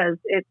up, because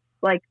it's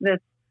like this,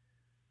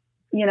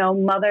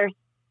 mother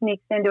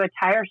sneaks into a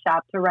tire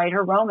shop to write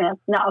her romance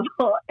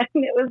novel. And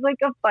it was like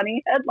a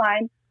funny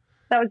headline.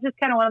 That was just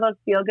kind of one of those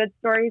feel-good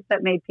stories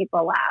that made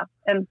people laugh.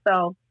 And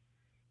so,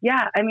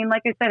 yeah, I mean,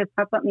 like I said, it's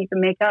not something you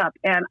can make up.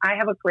 And I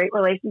have a great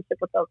relationship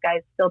with those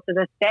guys still to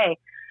this day.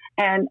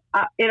 And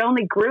it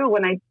only grew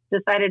when I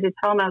decided to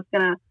tell them I was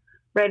going to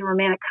write a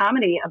romantic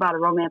comedy about a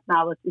romance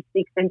novelist who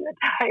sneaks into a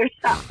tire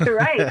shop to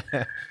write.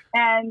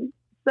 And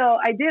so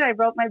I did. I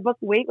wrote my book,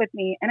 Wait With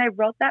Me, and I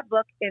wrote that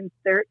book in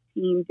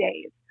 13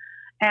 days.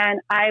 And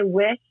I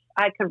wish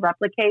I could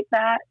replicate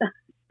that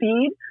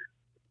speed,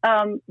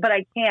 but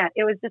I can't.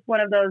 It was just one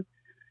of those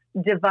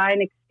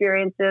divine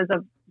experiences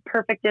of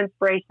perfect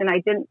inspiration. I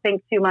didn't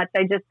think too much.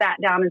 I just sat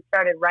down and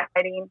started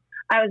writing.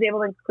 I was able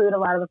to include a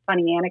lot of the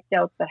funny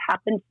anecdotes that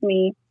happened to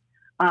me.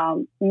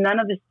 None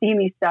of the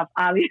steamy stuff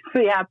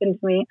obviously happened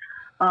to me.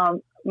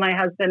 My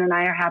husband and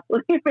I are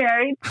happily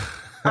married.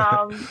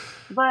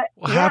 But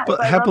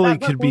happily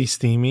could be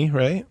steamy,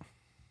 right?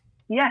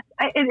 Yes,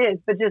 it is,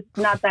 but just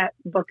not that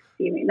book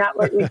steamy, not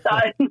what we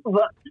saw in the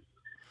book.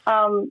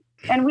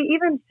 And we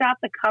even shot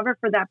the cover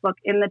for that book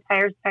in the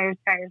Tires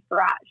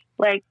garage.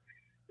 Like,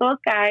 those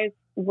guys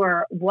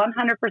were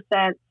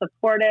 100%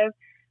 supportive.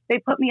 They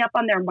put me up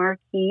on their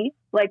marquee.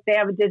 Like, they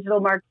have a digital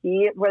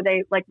marquee where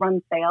they like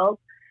run sales,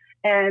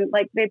 and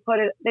like they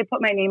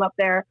put my name up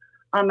there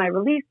on my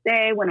release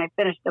day when I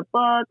finished a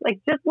book.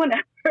 Like, just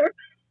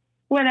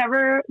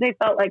whenever they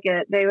felt like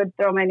it, they would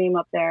throw my name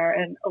up there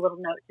and a little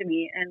note to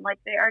me. And like,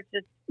 they are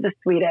just the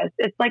sweetest.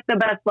 It's like the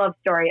best love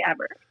story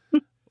ever.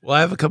 Well, I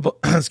have a couple,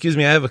 I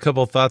have a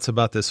couple of thoughts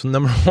about this.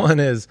 Number one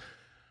is,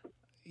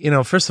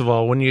 first of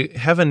all, when you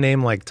have a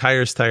name like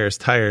Tires,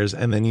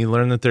 and then you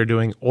learn that they're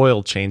doing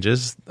oil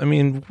changes, I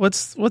mean,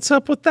 what's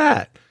up with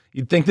that?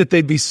 You'd think that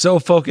they'd be so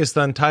focused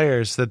on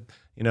tires that,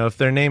 if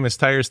their name is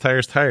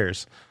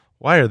Tires,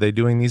 why are they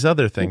doing these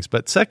other things?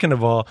 But second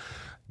of all,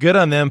 good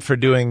on them for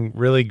doing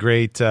really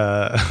great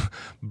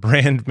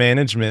brand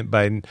management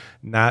by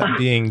not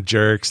being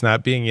jerks,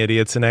 not being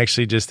idiots, and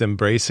actually just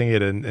embracing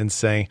it and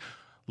saying,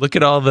 look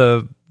at all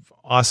the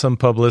awesome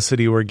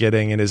publicity we're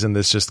getting, and isn't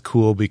this just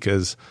cool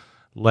because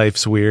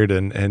life's weird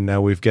and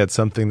now we've got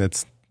something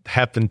that's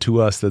happened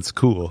to us that's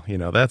cool.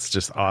 That's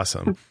just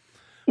awesome.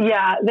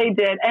 Yeah, they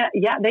did. And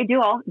yeah, they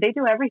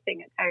do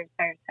everything at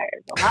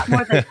Tires. A lot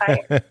more than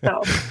tires.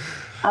 So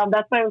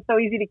that's why it was so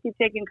easy to keep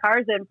taking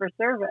cars in for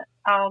service.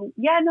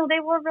 They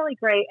were really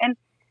great. And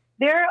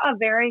they're a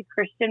very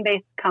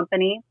Christian-based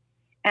company.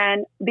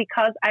 And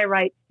because I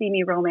write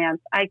steamy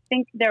romance, I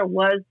think there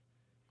was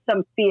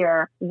some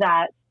fear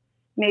that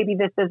maybe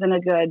this isn't a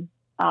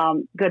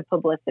good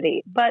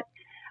publicity. But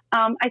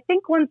I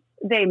think once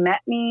they met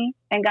me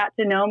and got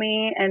to know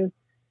me and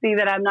see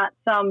that I'm not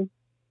some,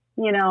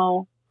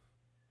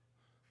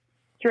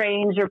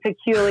 strange or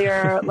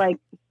peculiar, like,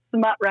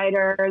 smut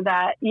writer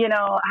that,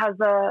 has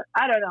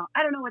I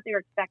don't know what they were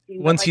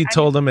expecting. Once you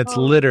told them it's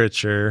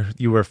literature,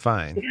 you were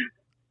fine.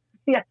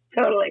 Yeah,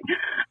 totally.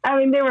 I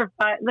mean, they were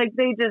fine. Like,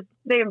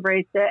 they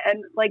embraced it.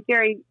 And like,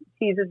 Gary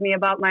teases me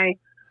about my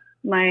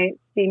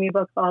steamy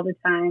books all the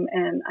time.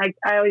 And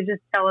I always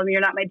just tell him,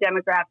 you're not my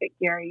demographic,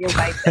 Gary, your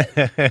wife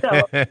is.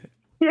 So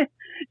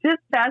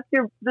just pass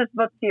this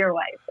book to your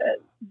wife.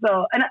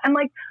 So, and I'm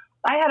like,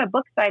 I had a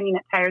book signing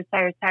at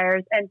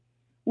Tires, and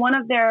one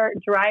of their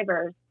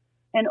drivers,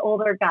 an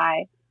older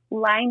guy,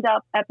 lined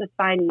up at the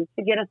signing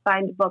to get a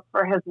signed book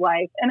for his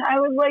wife. And I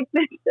was like,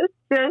 this is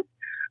just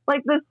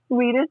like the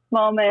sweetest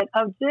moment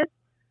of just,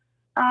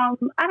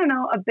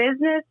 a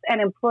business and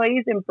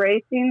employees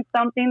embracing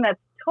something that's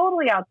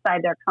totally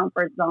outside their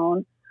comfort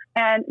zone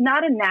and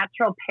not a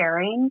natural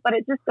pairing, but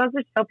it just goes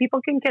to show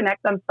people can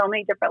connect on so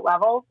many different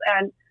levels.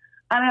 And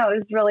I don't know,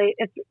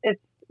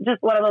 it's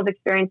just one of those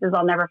experiences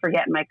I'll never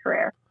forget in my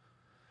career.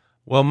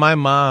 Well, my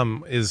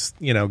mom is,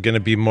 going to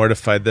be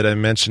mortified that I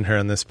mentioned her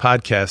on this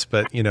podcast,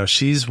 but,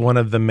 she's one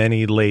of the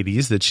many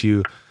ladies that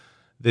you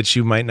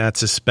might not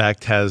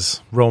suspect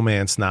has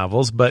romance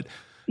novels. But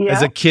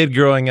as a kid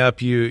growing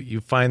up, you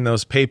find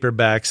those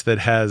paperbacks that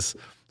has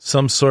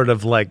some sort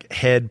of like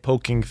head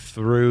poking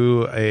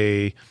through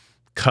a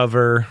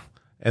cover,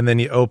 and then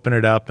you open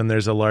it up and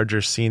there's a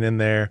larger scene in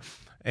there.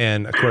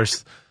 And of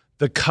course,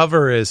 the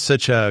cover is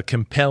such a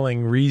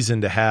compelling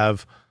reason to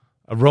have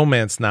a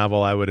romance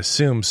novel, I would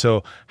assume.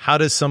 So how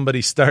does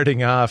somebody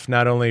starting off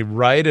not only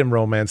write a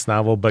romance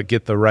novel, but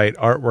get the right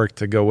artwork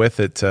to go with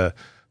it to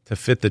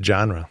fit the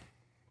genre?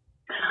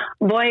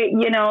 Boy,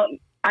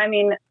 my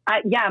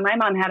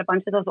mom had a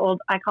bunch of those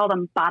old, I call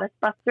them bodice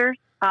busters.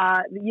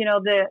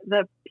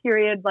 The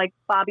period like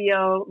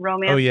Fabio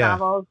romance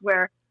novels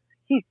where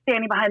he's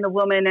standing behind the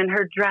woman and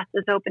her dress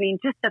is opening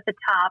just at the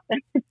top.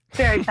 And it's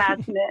very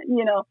passionate,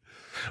 you know.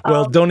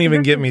 Well, don't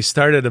even get me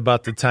started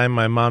about the time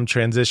my mom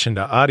transitioned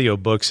to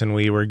audiobooks and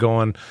we were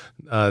going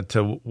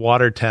to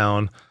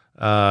Watertown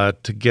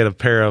to get a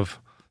pair of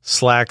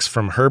slacks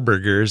from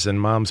Herberger's, and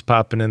mom's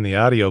popping in the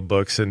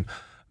audiobooks, and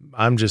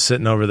I'm just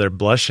sitting over there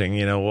blushing,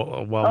 you know,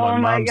 while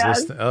my mom's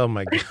listening. Oh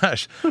my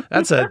gosh.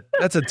 That's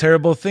a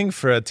terrible thing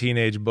for a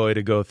teenage boy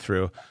to go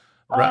through.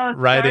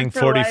 Riding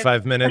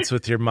 45 minutes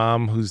with your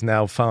mom who's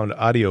now found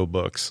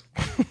audiobooks.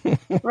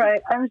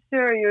 Right. I'm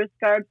sure you're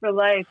scarred for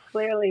life.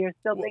 Clearly you're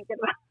still thinking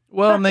about it.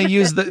 Well, and they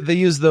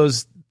use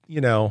those,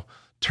 you know,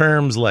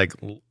 terms like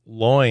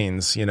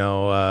loins, you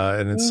know,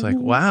 and it's like,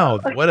 wow,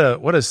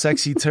 what a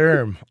sexy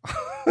term.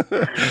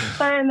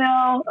 I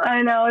know.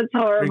 It's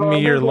horrible. Bring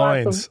me your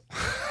loins.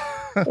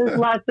 There's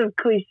lots of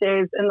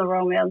cliches in the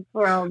romance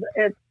world.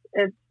 It's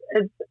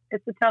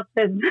a tough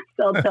business,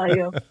 I'll tell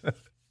you.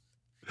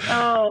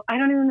 Oh, I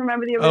don't even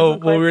remember the original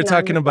question. Well, we were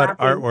talking about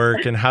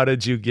artwork and how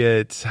did you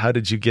get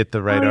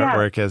the right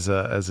artwork as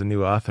a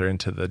new author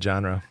into the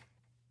genre?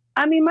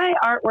 I mean, my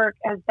artwork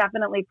has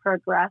definitely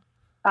progressed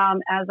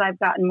as I've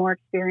gotten more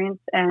experience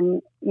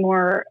and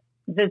more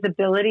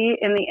visibility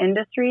in the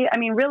industry. I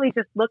mean, really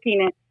just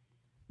looking at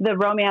the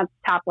romance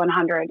top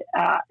 100,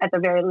 at the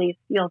very least,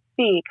 you'll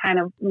see kind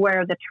of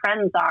where the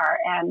trends are.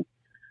 And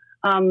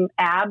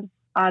abs,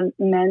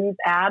 men's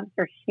abs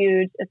are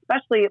huge,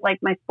 especially like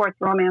my sports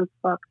romance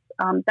books.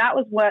 That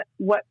was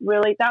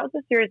that was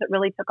a series that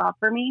really took off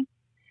for me.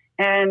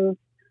 And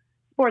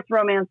sports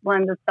romance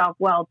lends itself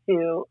well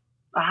to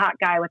a hot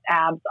guy with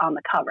abs on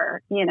the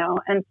cover, you know?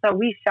 And so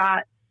we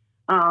shot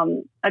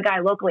a guy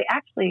locally.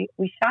 Actually,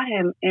 we shot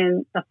him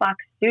in the Fox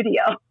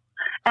studio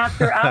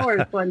after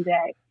hours one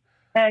day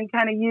and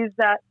kind of used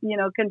that, you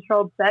know,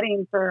 controlled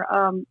setting for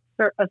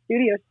a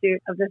studio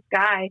shoot of this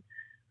guy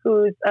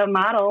who's a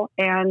model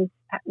and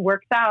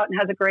works out and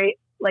has a great,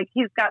 like,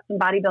 he's got some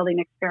bodybuilding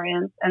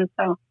experience. And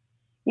so,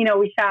 you know,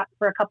 we shot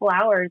for a couple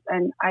hours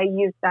and I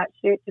used that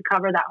shoot to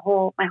cover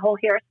my whole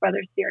Harris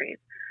Brothers series.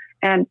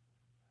 And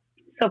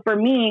so for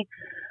me,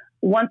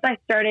 once I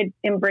started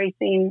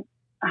embracing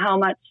how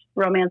much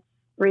romance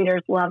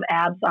readers love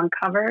abs on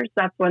covers,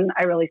 that's when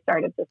I really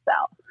started to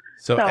sell.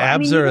 So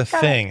abs are a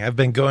thing. I've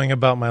been going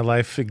about my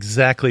life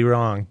exactly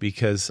wrong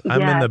because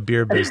I'm in the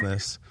beer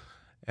business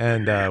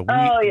and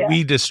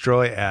we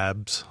destroy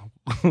abs.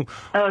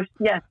 Oh,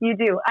 yes, you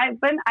do. I've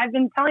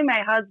been telling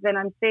my husband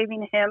I'm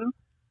saving him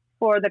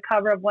for the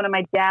cover of one of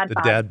my dad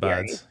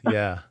bods.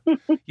 Yeah.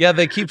 Yeah,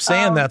 they keep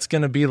saying that's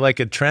going to be like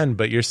a trend,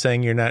 but you're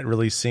saying you're not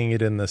really seeing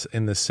it in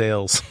the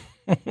sales.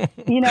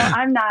 You know,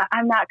 I'm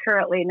not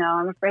currently, no,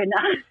 I'm afraid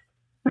not.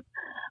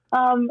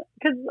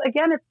 Because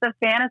again, it's the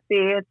fantasy,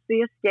 it's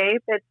the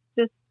escape, it's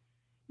just,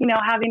 you know,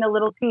 having a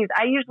little tease.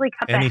 I usually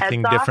cut the heads off.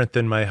 Anything different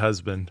than my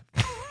husband.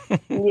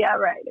 Yeah,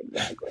 right,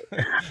 exactly.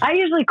 I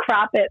usually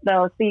crop it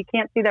though, so you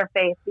can't see their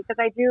face, because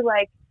I do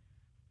like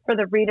for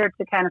the reader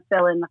to kind of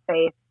fill in the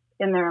face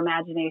in their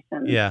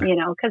imagination. Yeah. You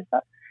know, because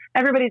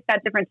everybody's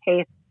got different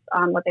tastes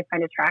on what they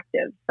find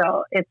attractive,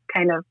 so it's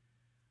kind of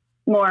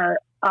more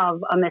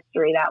of a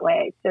mystery that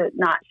way to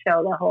not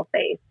show the whole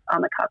face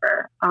on the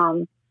cover.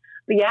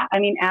 But yeah, I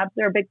mean, abs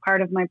are a big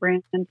part of my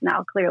brand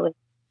now, clearly,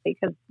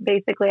 because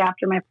basically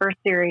after my first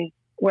series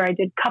where I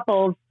did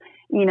couples,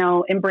 you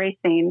know,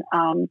 embracing,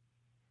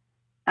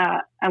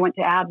 I went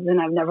to abs and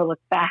I've never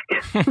looked back.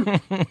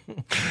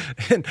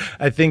 And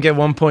I think at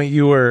one point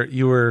you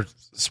were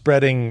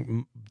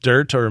spreading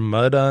dirt or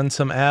mud on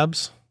some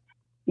abs.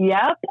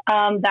 Yep.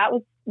 That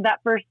was that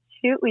first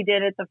shoot we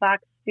did at the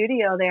Fox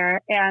studio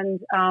there. And,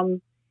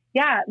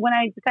 when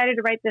I decided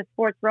to write this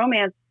sports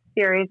romance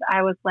series,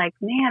 I was like,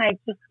 man,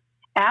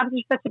 abs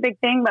are such a big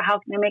thing, but how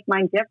can I make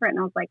mine different?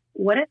 And I was like,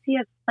 what if he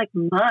has like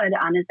mud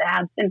on his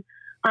abs? And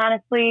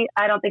honestly,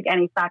 I don't think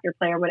any soccer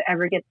player would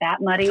ever get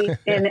that muddy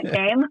in a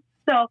game.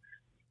 So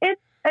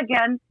it's,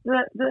 again,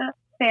 the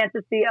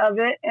fantasy of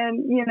it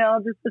and, you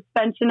know, the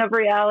suspension of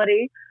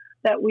reality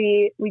that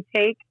we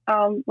take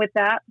with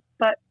that.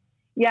 But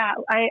yeah,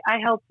 I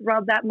helped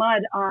rub that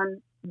mud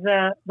on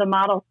the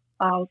model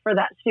for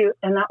that shoot.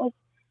 And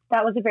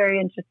that was a very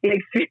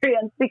interesting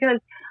experience because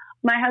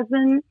my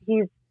husband,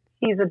 he's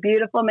a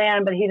beautiful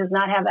man, but he does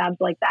not have abs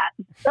like that.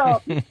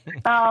 So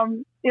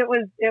it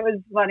was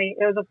funny.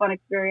 It was a fun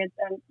experience,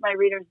 and my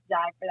readers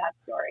die for that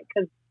story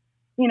because,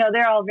 you know,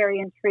 they're all very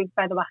intrigued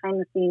by the behind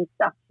the scenes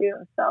stuff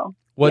too. So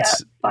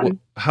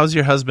how's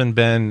your husband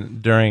been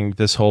during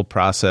this whole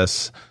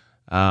process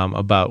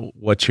about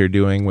what you're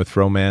doing with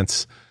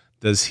romance?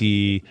 Does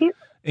he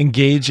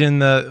engage in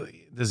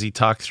does he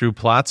talk through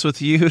plots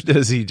with you?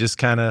 Does he just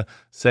kind of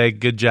say,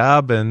 good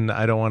job, and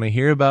I don't want to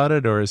hear about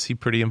it? Or is he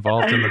pretty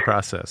involved in the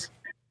process?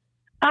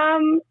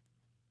 He'll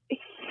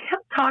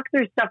talk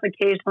through stuff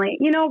occasionally.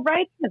 You know,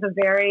 writing is a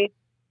very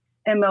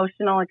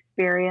emotional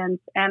experience,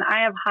 and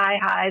I have high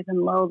highs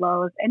and low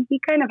lows, and he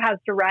kind of has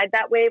to ride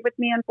that wave with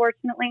me,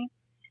 unfortunately.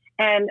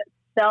 And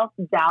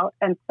self-doubt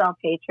and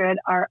self-hatred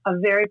are a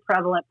very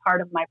prevalent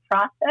part of my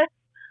process,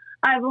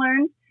 I've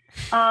learned.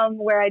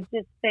 where I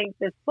just think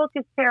this book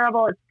is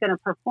terrible. It's going to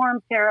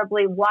perform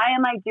terribly. Why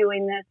am I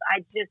doing this?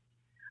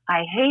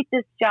 I hate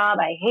this job.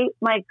 I hate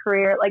my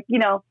career. Like, you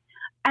know,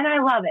 and I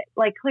love it.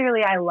 Like,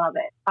 clearly I love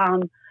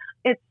it.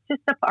 It's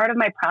just a part of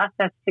my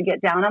process to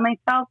get down on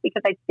myself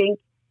because I think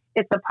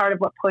it's a part of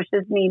what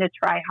pushes me to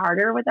try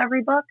harder with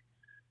every book.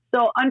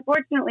 So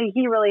unfortunately,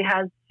 he really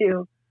has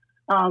to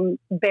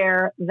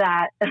bear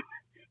that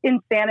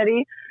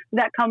insanity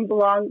that comes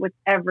along with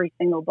every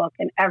single book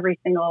and every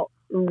single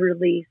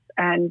release.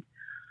 And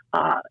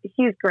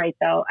he's great,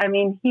 though. I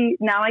mean,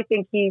 now I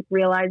think he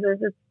realizes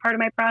it's part of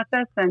my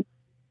process, and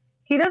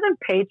he doesn't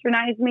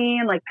patronize me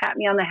and like pat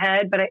me on the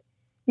head, but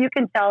you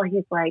can tell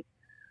he's like,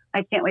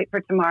 I can't wait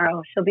for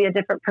tomorrow. She'll be a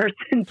different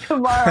person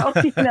tomorrow,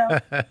 you know.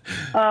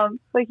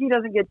 But he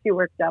doesn't get too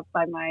worked up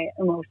by my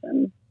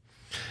emotions.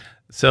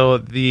 So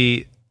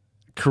the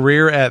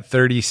career at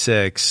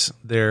 36,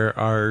 there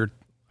are,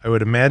 I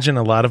would imagine,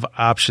 a lot of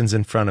options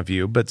in front of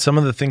you. But some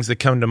of the things that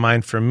come to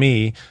mind for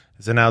me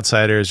as an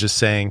outsider is just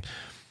saying,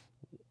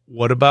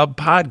 what about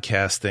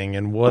podcasting?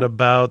 And what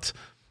about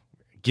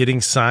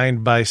getting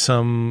signed by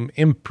some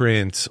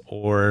imprint?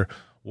 Or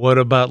what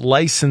about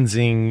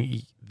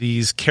licensing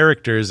these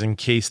characters in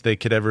case they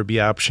could ever be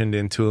optioned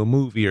into a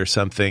movie or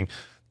something?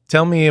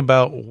 Tell me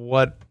about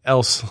what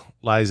else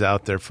lies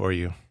out there for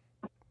you.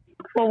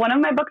 Well, one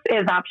of my books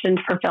is optioned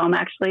for film,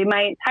 actually.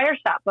 My tire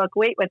shop book,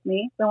 Wait With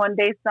Me, the one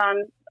based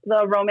on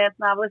the romance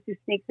novelist who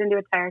sneaks into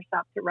a tire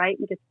shop to write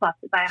and gets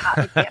busted by a hot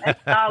mechanic.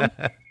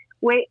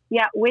 Wait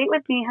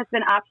With Me has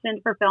been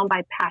optioned for film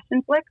by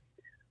Passion Flicks,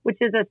 which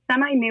is a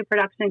semi-new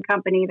production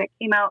company that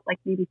came out like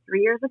maybe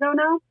 3 years ago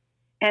now.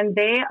 And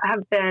they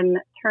have been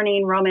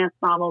turning romance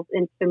novels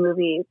into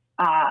movies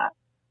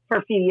for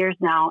a few years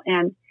now.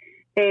 And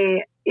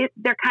they're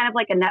kind of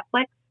like a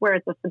Netflix where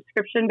it's a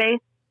subscription base.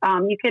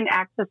 You can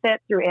access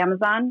it through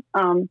Amazon.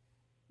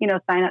 You know,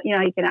 sign up. You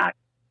know, you can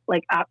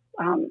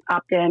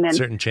opt in and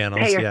certain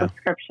channels, pay your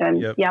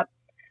subscription. Yep.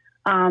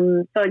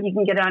 So you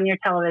can get it on your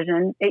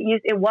television.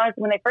 It was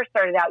when they first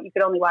started out, you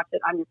could only watch it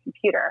on your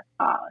computer.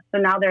 So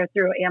now they're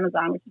through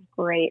Amazon, which is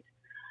great.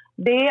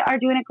 They are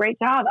doing a great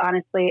job.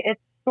 Honestly, it's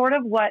sort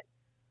of what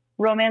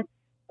romance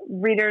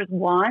readers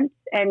want,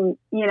 and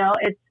you know,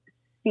 it's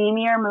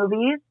steamier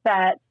movies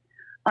that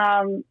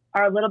are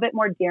a little bit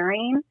more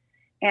daring,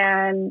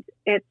 and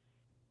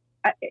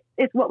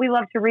it's what we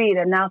love to read.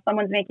 And now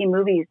someone's making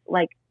movies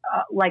like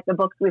the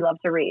books we love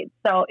to read.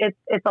 So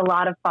it's a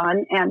lot of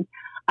fun, and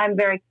I'm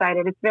very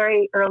excited. It's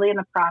very early in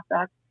the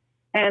process,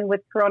 and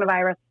with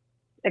coronavirus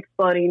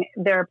exploding,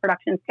 their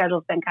production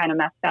schedule's been kind of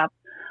messed up.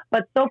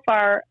 But so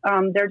far,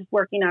 they're just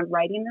working on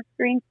writing the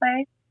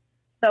screenplay.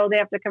 So they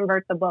have to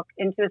convert the book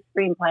into a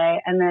screenplay.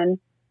 And then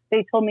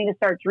they told me to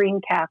start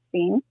dream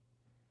casting.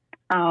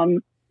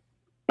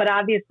 But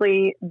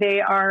obviously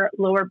they are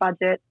lower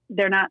budget.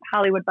 They're not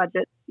Hollywood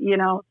budgets, you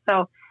know,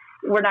 so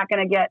we're not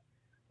going to get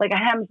like a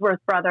Hemsworth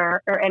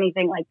brother or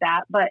anything like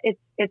that. But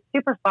it's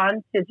super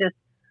fun to just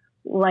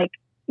like,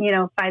 you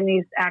know, find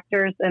these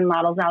actors and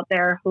models out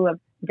there who have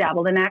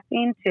dabbled in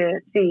acting to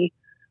see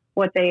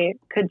what they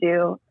could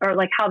do or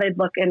like how they'd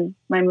look in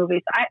my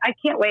movies. I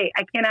can't wait.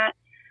 I cannot.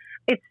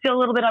 It's still a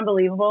little bit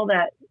unbelievable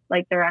that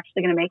like they're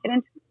actually going to make it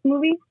into a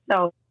movie.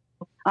 So,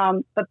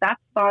 but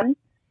that's fun.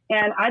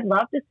 And I'd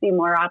love to see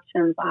more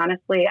options.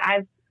 Honestly,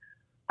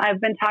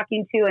 I've been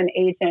talking to an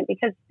agent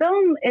because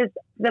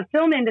the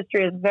film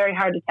industry is very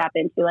hard to tap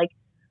into. Like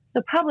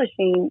the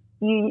publishing,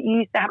 you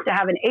used to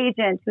have an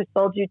agent who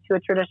sold you to a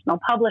traditional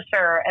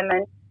publisher, and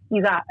then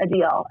you got a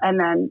deal, and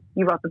then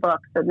you wrote the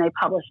books and they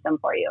published them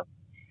for you.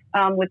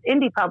 With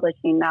indie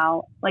publishing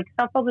now, like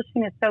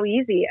self-publishing is so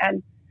easy,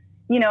 and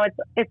you know,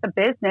 it's a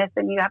business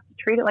and you have to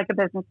treat it like a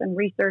business and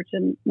research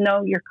and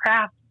know your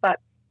craft. But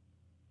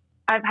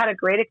I've had a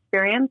great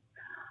experience.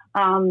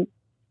 You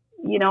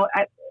know,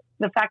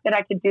 the fact that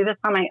I could do this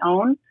on my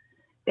own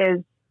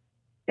is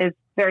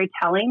very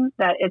telling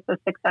that it's a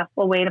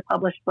successful way to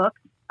publish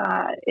books.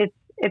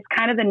 It's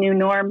kind of the new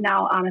norm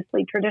now,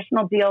 honestly.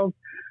 Traditional deals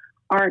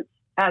aren't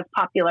as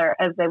popular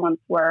as they once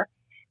were.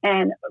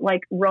 And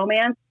like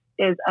romance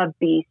is a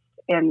beast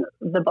in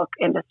the book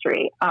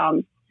industry.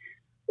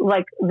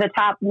 Like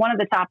one of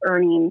the top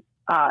earning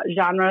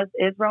genres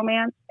is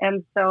romance.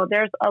 And so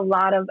there's a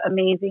lot of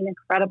amazing,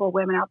 incredible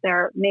women out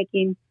there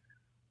making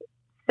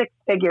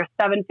 6-figure,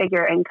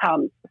 7-figure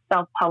incomes,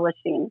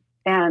 self-publishing.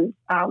 And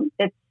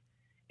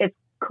it's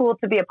cool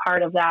to be a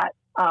part of that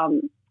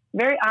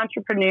very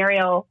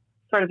entrepreneurial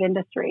sort of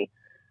industry.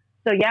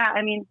 So yeah,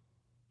 I mean,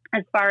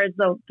 as far as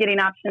the getting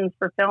options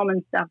for film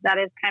and stuff, that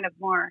is kind of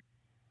more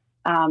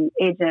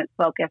agent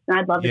focused, and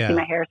I'd love to see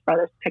my Harris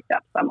Brothers picked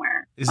up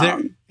somewhere. Is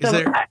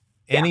there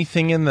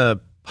anything in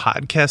the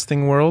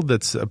podcasting world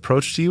that's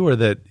approached you or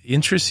that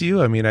interests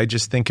you? I mean, I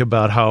just think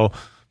about how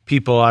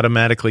people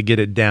automatically get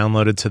it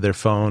downloaded to their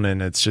phone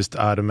and it's just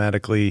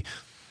automatically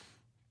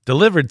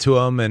delivered to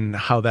them, and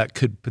how that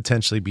could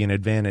potentially be an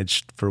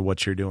advantage for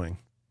what you're doing.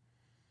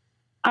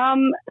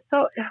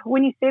 So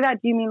when you say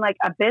that, do you mean like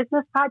a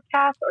business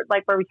podcast, or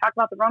like where we talk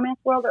about the romance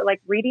world, or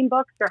like reading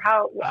books, or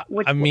how,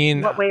 what way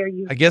are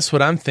you? I guess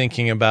what I'm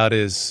thinking about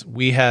is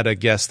we had a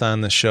guest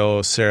on the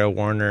show, Sarah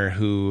Warner,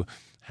 who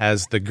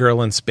has the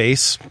Girl in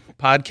Space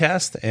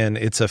podcast, and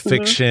it's a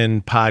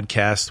fiction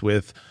podcast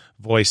with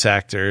voice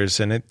actors,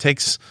 and it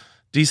takes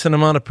decent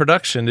amount of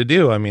production to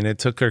do. I mean, it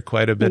took her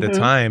quite a bit of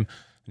time,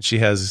 and she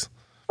has,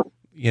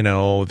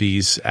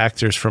 these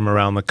actors from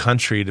around the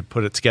country to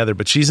put it together.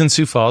 But she's in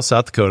Sioux Falls,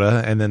 South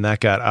Dakota, and then that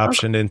got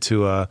optioned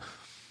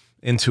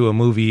into a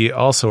movie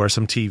also, or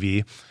some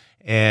TV.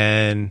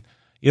 And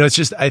it's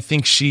just, I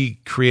think she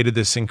created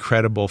this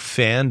incredible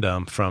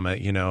fandom from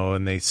it,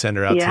 and they send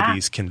her out to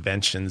these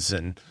conventions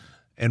and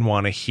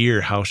want to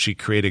hear how she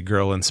created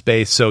Girl in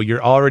Space. So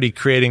you're already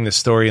creating the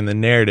story and the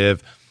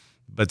narrative,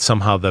 but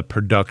somehow the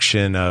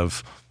production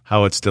of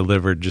how it's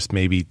delivered just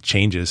maybe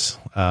changes.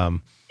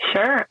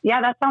 Sure.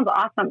 Yeah, that sounds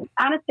awesome.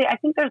 Honestly, I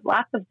think there's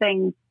lots of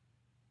things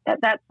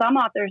that some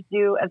authors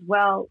do as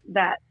well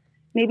that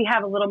maybe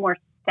have a little more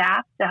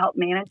staff to help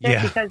manage it.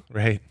 Yeah, because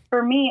right.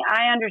 For me,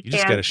 I understand. You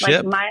just got to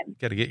ship.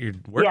 Got to get your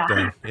work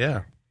done.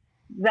 Yeah.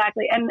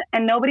 Exactly. And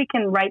nobody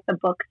can write the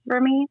books for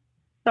me.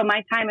 So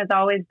my time is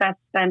always best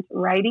spent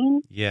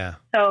writing. Yeah.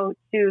 So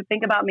to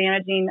think about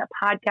managing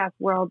a podcast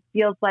world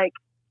feels like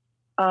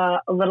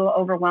a little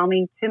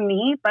overwhelming to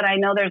me, but I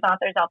know there's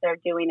authors out there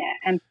doing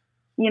it. And,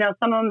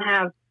 some of them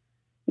have,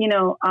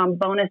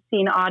 bonus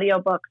scene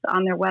audiobooks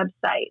on their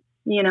website,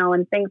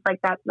 and things like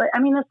that. But I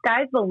mean, the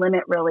sky's the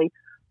limit, really.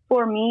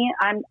 For me,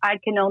 I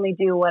can only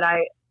do what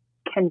I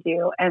can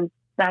do. And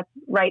that's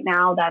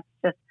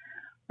just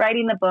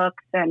writing the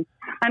books. And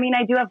I mean,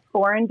 I do have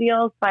foreign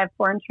deals. So I have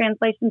foreign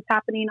translations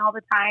happening all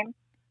the time.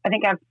 I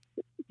think I have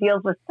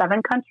deals with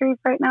 7 countries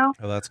right now.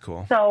 Oh, that's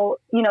cool. So,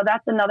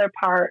 that's another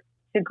part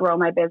to grow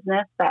my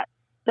business that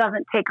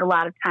doesn't take a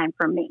lot of time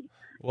from me.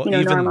 Well,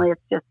 normally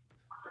it's just.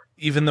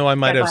 Even though I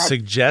might have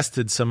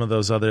suggested some of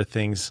those other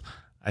things,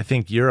 I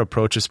think your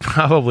approach is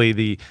probably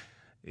the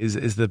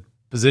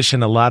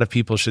position a lot of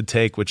people should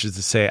take, which is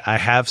to say, I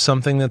have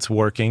something that's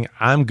working,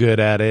 I'm good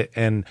at it,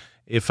 and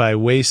if I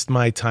waste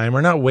my time,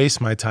 or not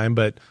waste my time,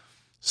 but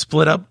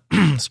split up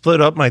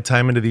my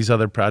time into these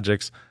other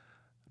projects,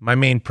 my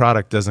main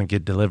product doesn't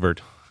get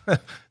delivered.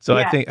 So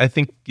I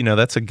think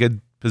that's a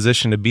good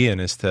position to be in,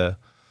 is to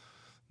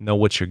know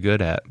what you're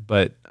good at.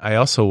 But I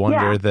also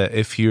wonder that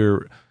if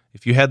you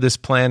had this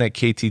plan at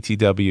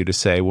KTTW to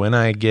say, when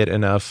I get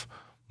enough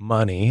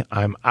money,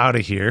 I'm out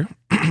of here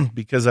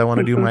because I want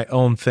to do my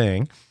own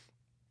thing.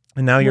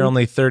 And now you're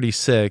only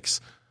 36.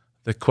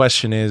 The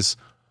question is,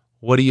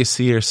 what do you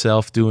see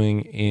yourself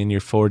doing in your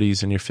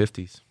 40s and your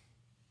 50s?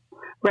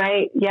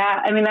 Right.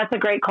 Yeah. I mean, that's a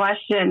great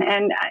question.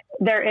 And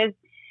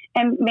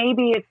and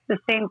maybe it's the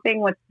same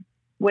thing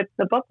with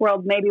the book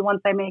world. Maybe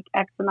once I make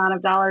X amount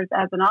of dollars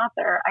as an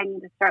author, I need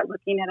to start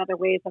looking at other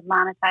ways of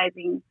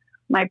monetizing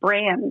my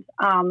brand,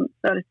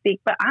 so to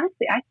speak. But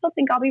honestly, I still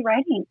think I'll be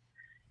writing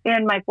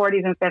in my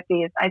 40s and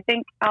 50s. I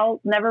think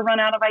I'll never run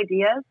out of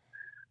ideas,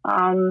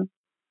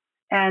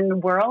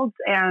 and worlds,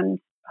 and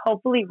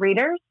hopefully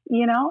readers,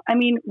 I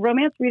mean,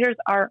 romance readers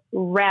are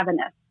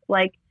ravenous.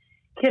 Like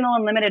Kindle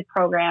Unlimited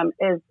program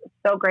is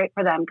so great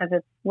for them because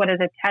it's,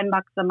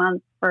 $10 a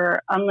month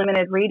for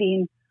unlimited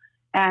reading.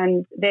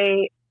 And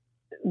they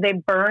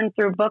burn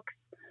through books,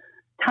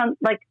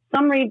 like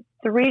some read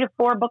 3 to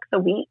 4 books a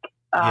week,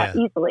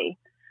 easily.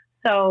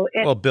 So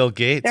Bill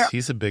Gates,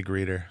 he's a big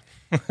reader.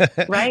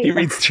 Right. He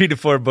reads 3 to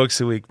 4 books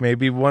a week.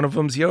 Maybe one of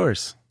them's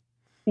yours.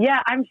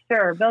 Yeah, I'm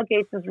sure. Bill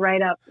Gates is right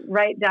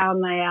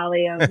down my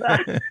alley of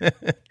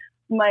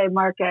my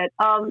market.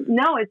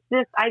 No, it's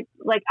just, I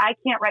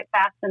can't write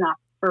fast enough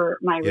for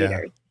my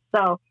readers.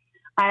 So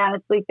I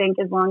honestly think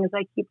as long as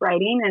I keep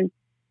writing and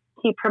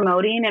keep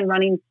promoting and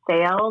running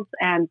sales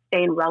and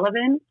staying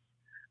relevant,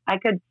 I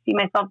could see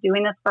myself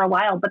doing this for a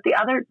while. But the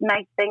other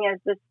nice thing is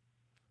this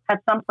at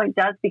some point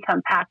does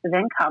become passive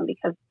income,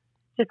 because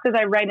just because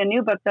I write a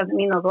new book doesn't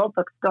mean those old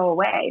books go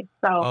away.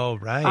 So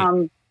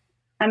I'm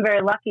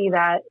very lucky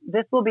that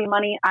this will be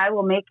money I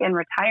will make in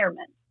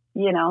retirement.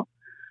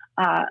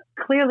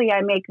 Clearly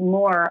I make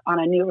more on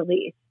a new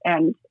release,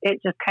 and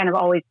it just kind of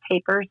always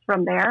tapers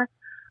from there.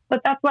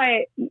 But that's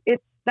why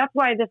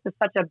this is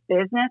such a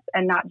business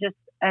and not just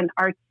an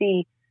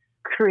artsy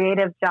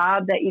creative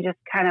job that you just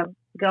kind of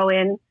go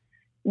in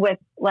with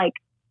like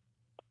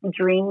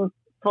dreamful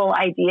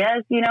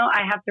ideas.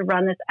 I have to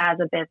run this as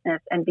a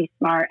business and be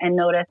smart and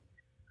notice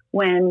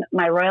when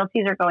my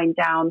royalties are going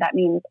down. That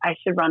means I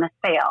should run a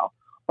sale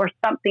or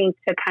something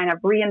to kind of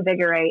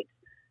reinvigorate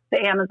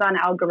the Amazon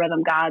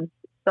algorithm gods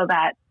so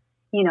that,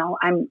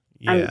 I'm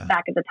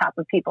back at the top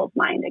of people's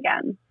mind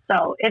again.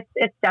 So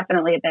it's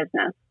definitely a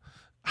business.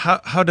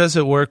 How does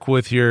it work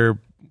with your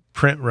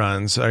print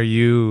runs? Are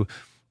you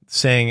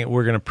saying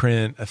we're going to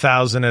print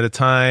 1,000 at a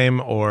time,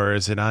 or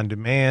is it on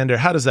demand, or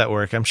how does that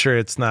work? I'm sure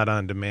it's not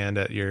on demand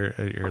at your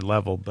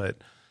level, but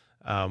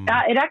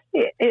it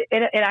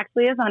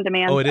actually is on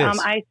demand. Oh, it is.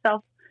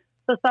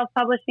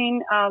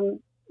 Self-publishing.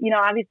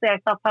 Obviously I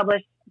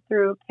self-publish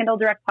through Kindle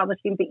Direct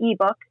Publishing, the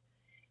ebook,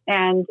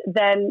 And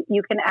then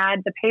you can add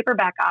the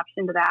paperback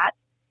option to that.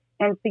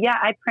 And so, yeah,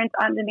 I print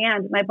on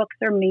demand. My books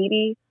are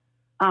maybe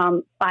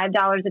 $5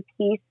 a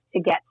piece to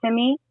get to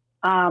me.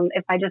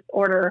 If I just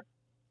order,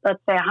 let's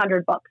say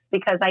 100 books,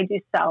 because I do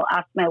sell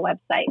off my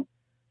website.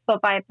 So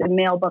if I have to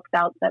mail books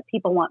out that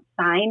people want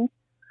signed,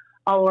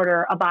 I'll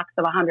order a box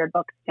of 100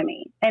 books to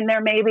me, and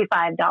they're maybe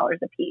 $5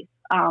 a piece.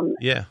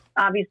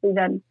 Obviously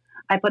then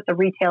I put the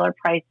retailer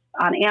price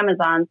on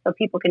Amazon so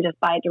people can just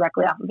buy it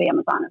directly off of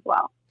Amazon as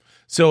well.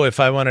 So if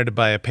I wanted to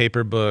buy a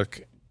paper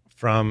book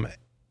from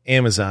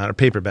Amazon or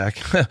paperback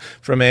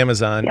from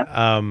Amazon, Yep.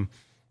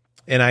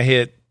 And I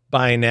hit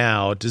buy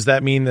now, does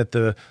that mean that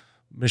the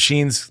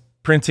machine's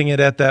printing it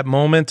at that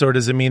moment, or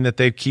does it mean that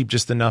they keep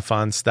just enough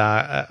on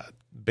stock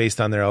based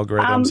on their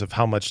algorithms of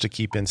how much to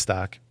keep in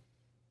stock?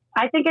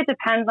 I think it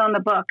depends on the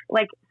book.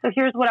 Like, so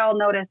here's what I'll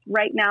notice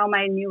right now,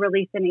 my new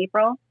release in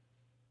April,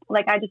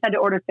 like I just had to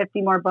order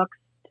 50 more books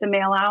to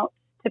mail out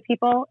to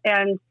people.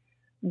 And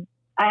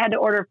I had to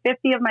order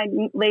 50 of my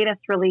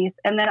latest release.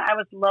 And then I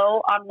was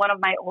low on one of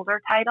my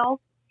older titles.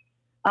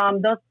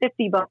 Those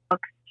 50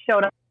 books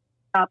showed up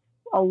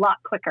a lot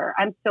quicker.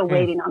 I'm still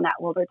waiting on that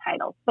older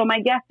title. So my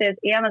guess is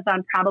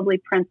Amazon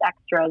probably prints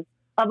extras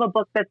of a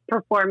book that's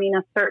performing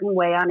a certain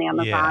way on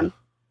Amazon,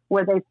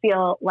 where they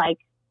feel like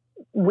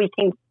we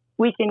can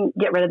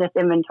get rid of this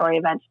inventory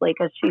eventually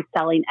because she's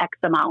selling X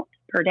amount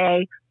per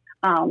day.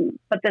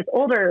 But this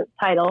older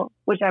title,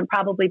 which I'm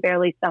probably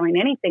barely selling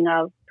anything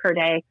of per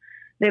day,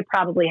 they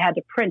probably had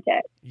to print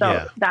it.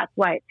 So that's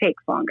why it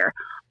takes longer.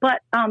 But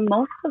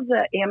most of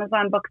the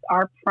Amazon books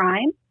are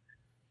Prime.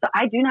 So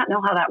I do not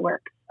know how that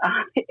works.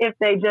 If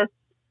they just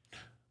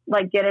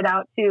like get it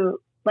out to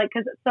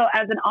so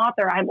as an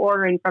author, I'm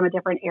ordering from a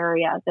different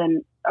area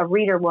than a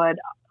reader would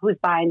who's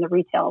buying the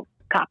retail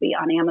copy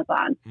on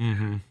Amazon.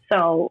 Mm-hmm.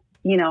 So,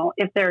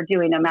 if they're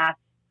doing a mass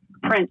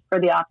print for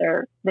the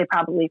author, they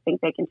probably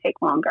think they can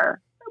take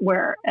longer.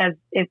 Whereas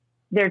if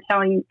they're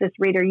telling this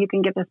reader, you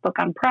can get this book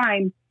on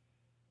Prime,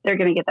 they're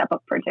going to get that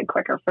book printed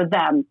quicker for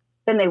them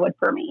than they would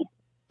for me.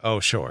 Oh,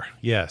 sure.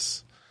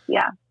 Yes.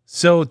 Yeah.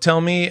 So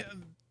tell me,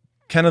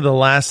 kind of the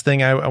last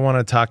thing I want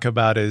to talk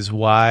about is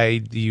why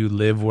do you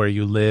live where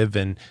you live,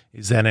 and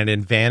is that an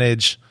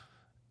advantage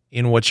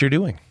in what you're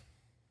doing?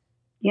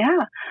 Yeah.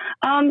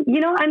 I'm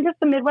just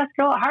a Midwest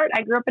girl at heart.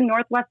 I grew up in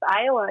Northwest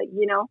Iowa.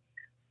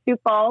 Sioux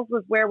Falls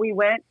was where we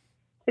went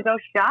to go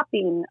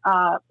shopping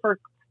for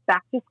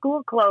back to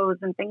school clothes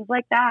and things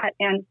like that.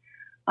 And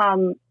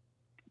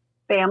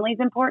family's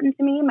important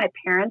to me. My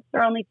parents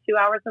are only 2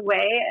 hours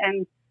away,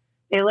 and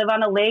they live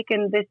on a lake.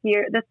 And this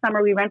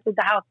summer, we rented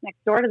the house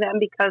next door to them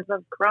because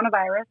of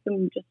coronavirus,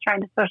 and just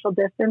trying to social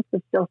distance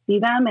to still see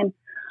them. And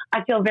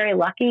I feel very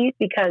lucky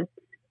because,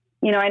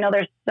 I know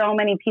there's so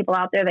many people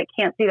out there that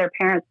can't see their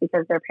parents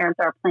because their parents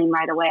are a plane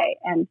ride away,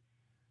 and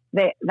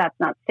that's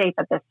not safe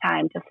at this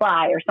time to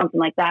fly or something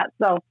like that.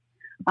 So,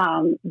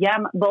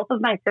 both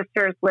of my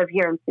sisters live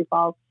here in Sioux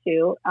Falls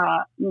too.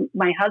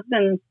 My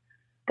husband's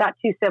got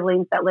two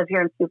siblings that live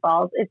here in Sioux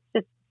Falls. It's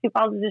just, Sioux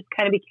Falls just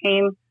kind of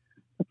became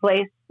the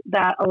place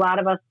that a lot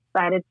of us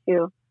decided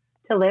to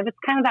live. It's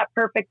kind of that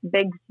perfect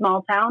big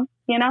small town,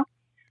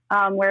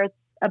 where it's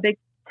a big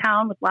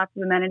town with lots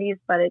of amenities,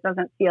 but it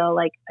doesn't feel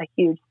like a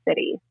huge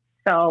city.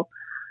 So,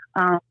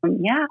 I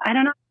don't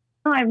know.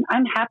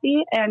 I'm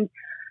happy. And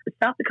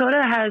South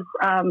Dakota has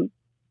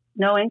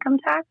no income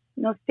tax,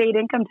 no state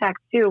income tax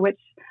too, which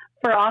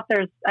for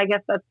authors, I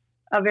guess that's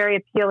a very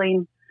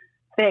appealing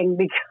thing,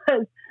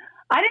 because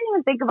I didn't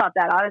even think about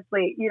that,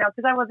 honestly,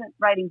 because I wasn't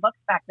writing books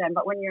back then.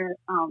 But when you're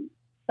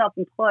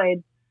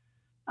self-employed,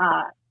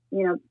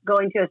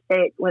 going to a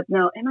state with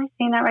am I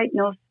saying that right?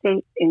 No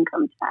state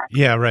income tax.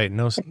 Yeah, right.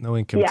 No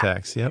income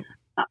tax. Yep.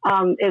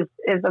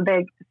 Is a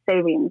big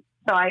savings.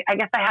 So I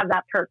guess I have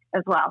that perk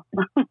as well.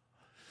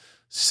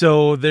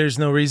 So there's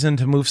no reason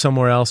to move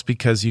somewhere else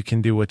because you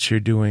can do what you're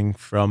doing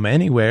from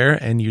anywhere,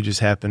 and you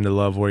just happen to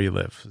love where you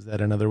live. Is that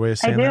another way of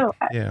saying that?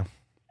 Yeah.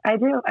 I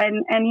do.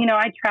 And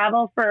I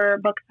travel for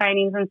book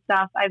signings and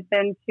stuff. I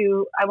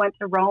went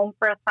to Rome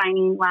for a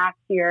signing last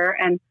year,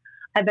 and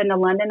I've been to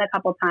London a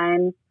couple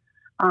times.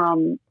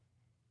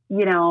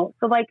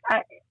 So like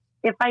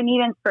if I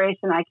need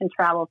inspiration, I can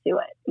travel to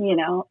it,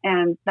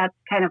 and that's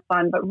kind of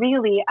fun. But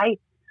really, I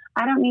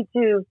don't need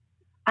to,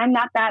 I'm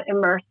not that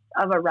immersed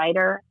of a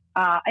writer.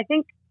 I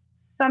think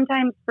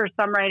sometimes for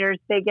some writers,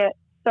 they get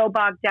so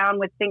bogged down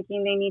with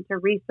thinking they need to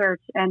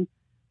research and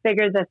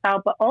figure this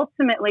out. But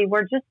ultimately,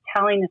 we're just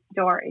telling a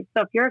story.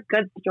 So if you're a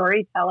good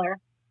storyteller,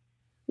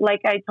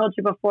 like I told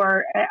you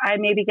before, I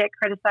maybe get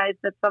criticized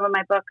that some of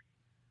my books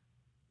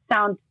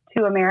sound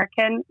too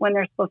American when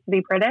they're supposed to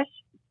be British.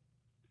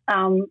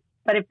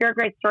 But if you're a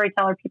great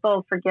storyteller,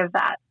 people forgive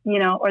that,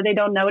 or they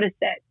don't notice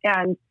it.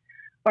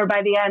 Or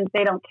by the end,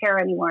 they don't care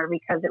anymore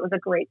because it was a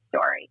great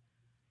story.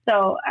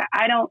 So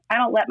I don't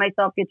let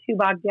myself get too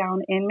bogged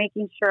down in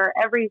making sure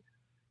every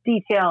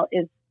detail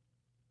is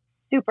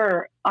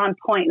super on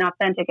point and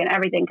authentic and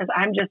everything, because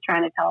I'm just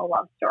trying to tell a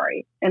love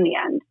story in the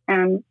end.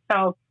 And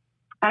so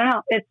I don't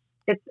know,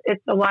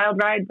 it's a wild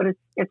ride, but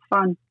it's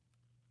fun.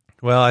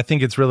 Well, I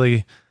think it's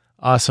really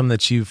awesome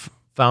that you've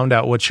found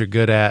out what you're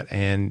good at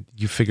and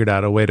you figured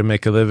out a way to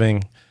make a living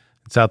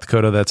in South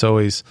Dakota. That's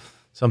always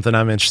something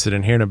I'm interested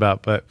in hearing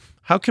about. But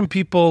how can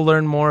people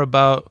learn more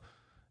about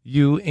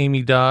you,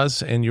 Amy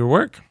Daws, and your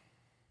work?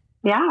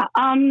 Yeah.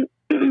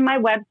 My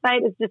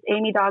website is just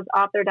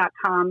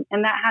amydawsauthor.com,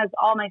 and that has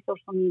all my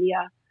social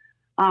media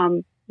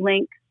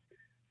links.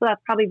 So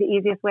that's probably the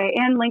easiest way.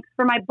 And links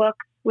for my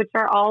books, which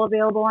are all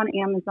available on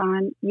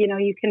Amazon.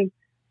 You can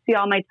see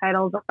all my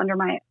titles under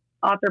my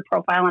author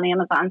profile on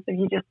Amazon. So if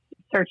you just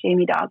search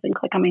Amy Daws and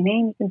click on my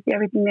name, you can see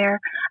everything there.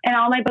 And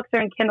all my books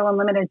are in Kindle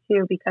Unlimited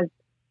too, because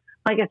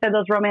like I said,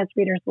 those romance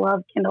readers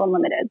love Kindle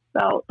Unlimited.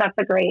 So that's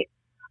a great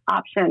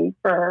option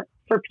for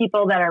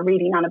people that are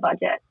reading on a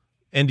budget.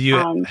 And do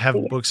you have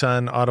books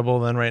on Audible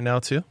then right now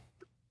too?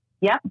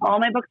 Yep. All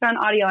my books are on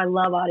audio. I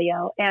love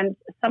audio. And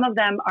some of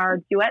them are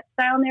duet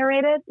style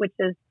narrated, which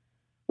is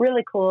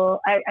really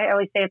cool. I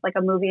always say it's like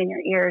a movie in your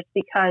ears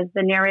because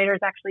the narrators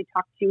actually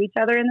talk to each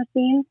other in the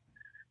scenes.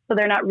 So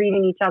they're not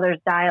reading each other's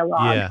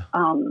dialogue.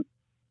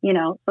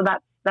 Yeah. So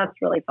that's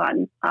really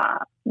fun.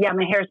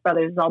 My Harris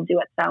Brothers is all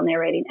duet style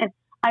narrating. And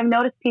I've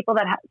noticed people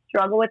that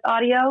struggle with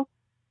audio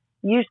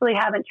usually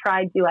haven't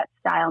tried duet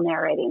style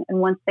narrating. And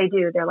once they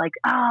do, they're like,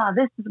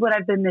 this is what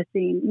I've been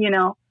missing,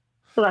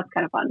 So that's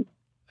kind of fun.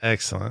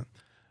 Excellent.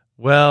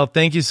 Well,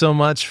 thank you so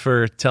much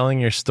for telling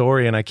your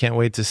story. And I can't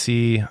wait to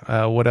see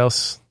what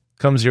else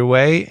comes your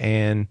way.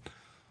 And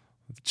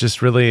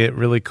just really,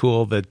 really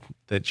cool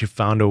that you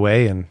found a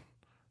way and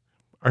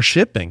are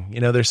shipping.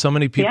 There's so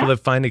many people that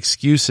find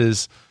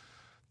excuses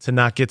to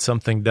not get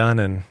something done.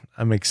 And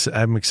I'm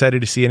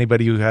excited to see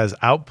anybody who has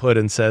output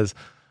and says,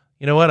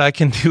 you know what, I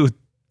can do a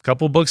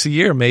couple books a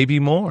year, maybe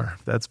more.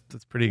 That's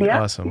pretty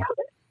awesome. Yeah.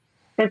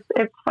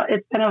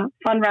 It's been a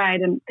fun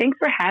ride, and thanks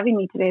for having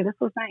me today. This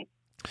was nice.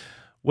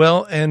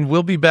 Well, and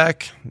we'll be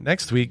back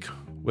next week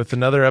with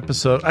another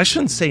episode. I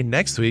shouldn't say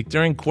next week,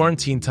 during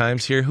quarantine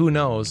times here, who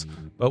knows,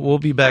 but we'll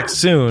be back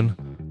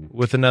soon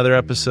with another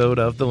episode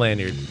of The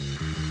Lanyard.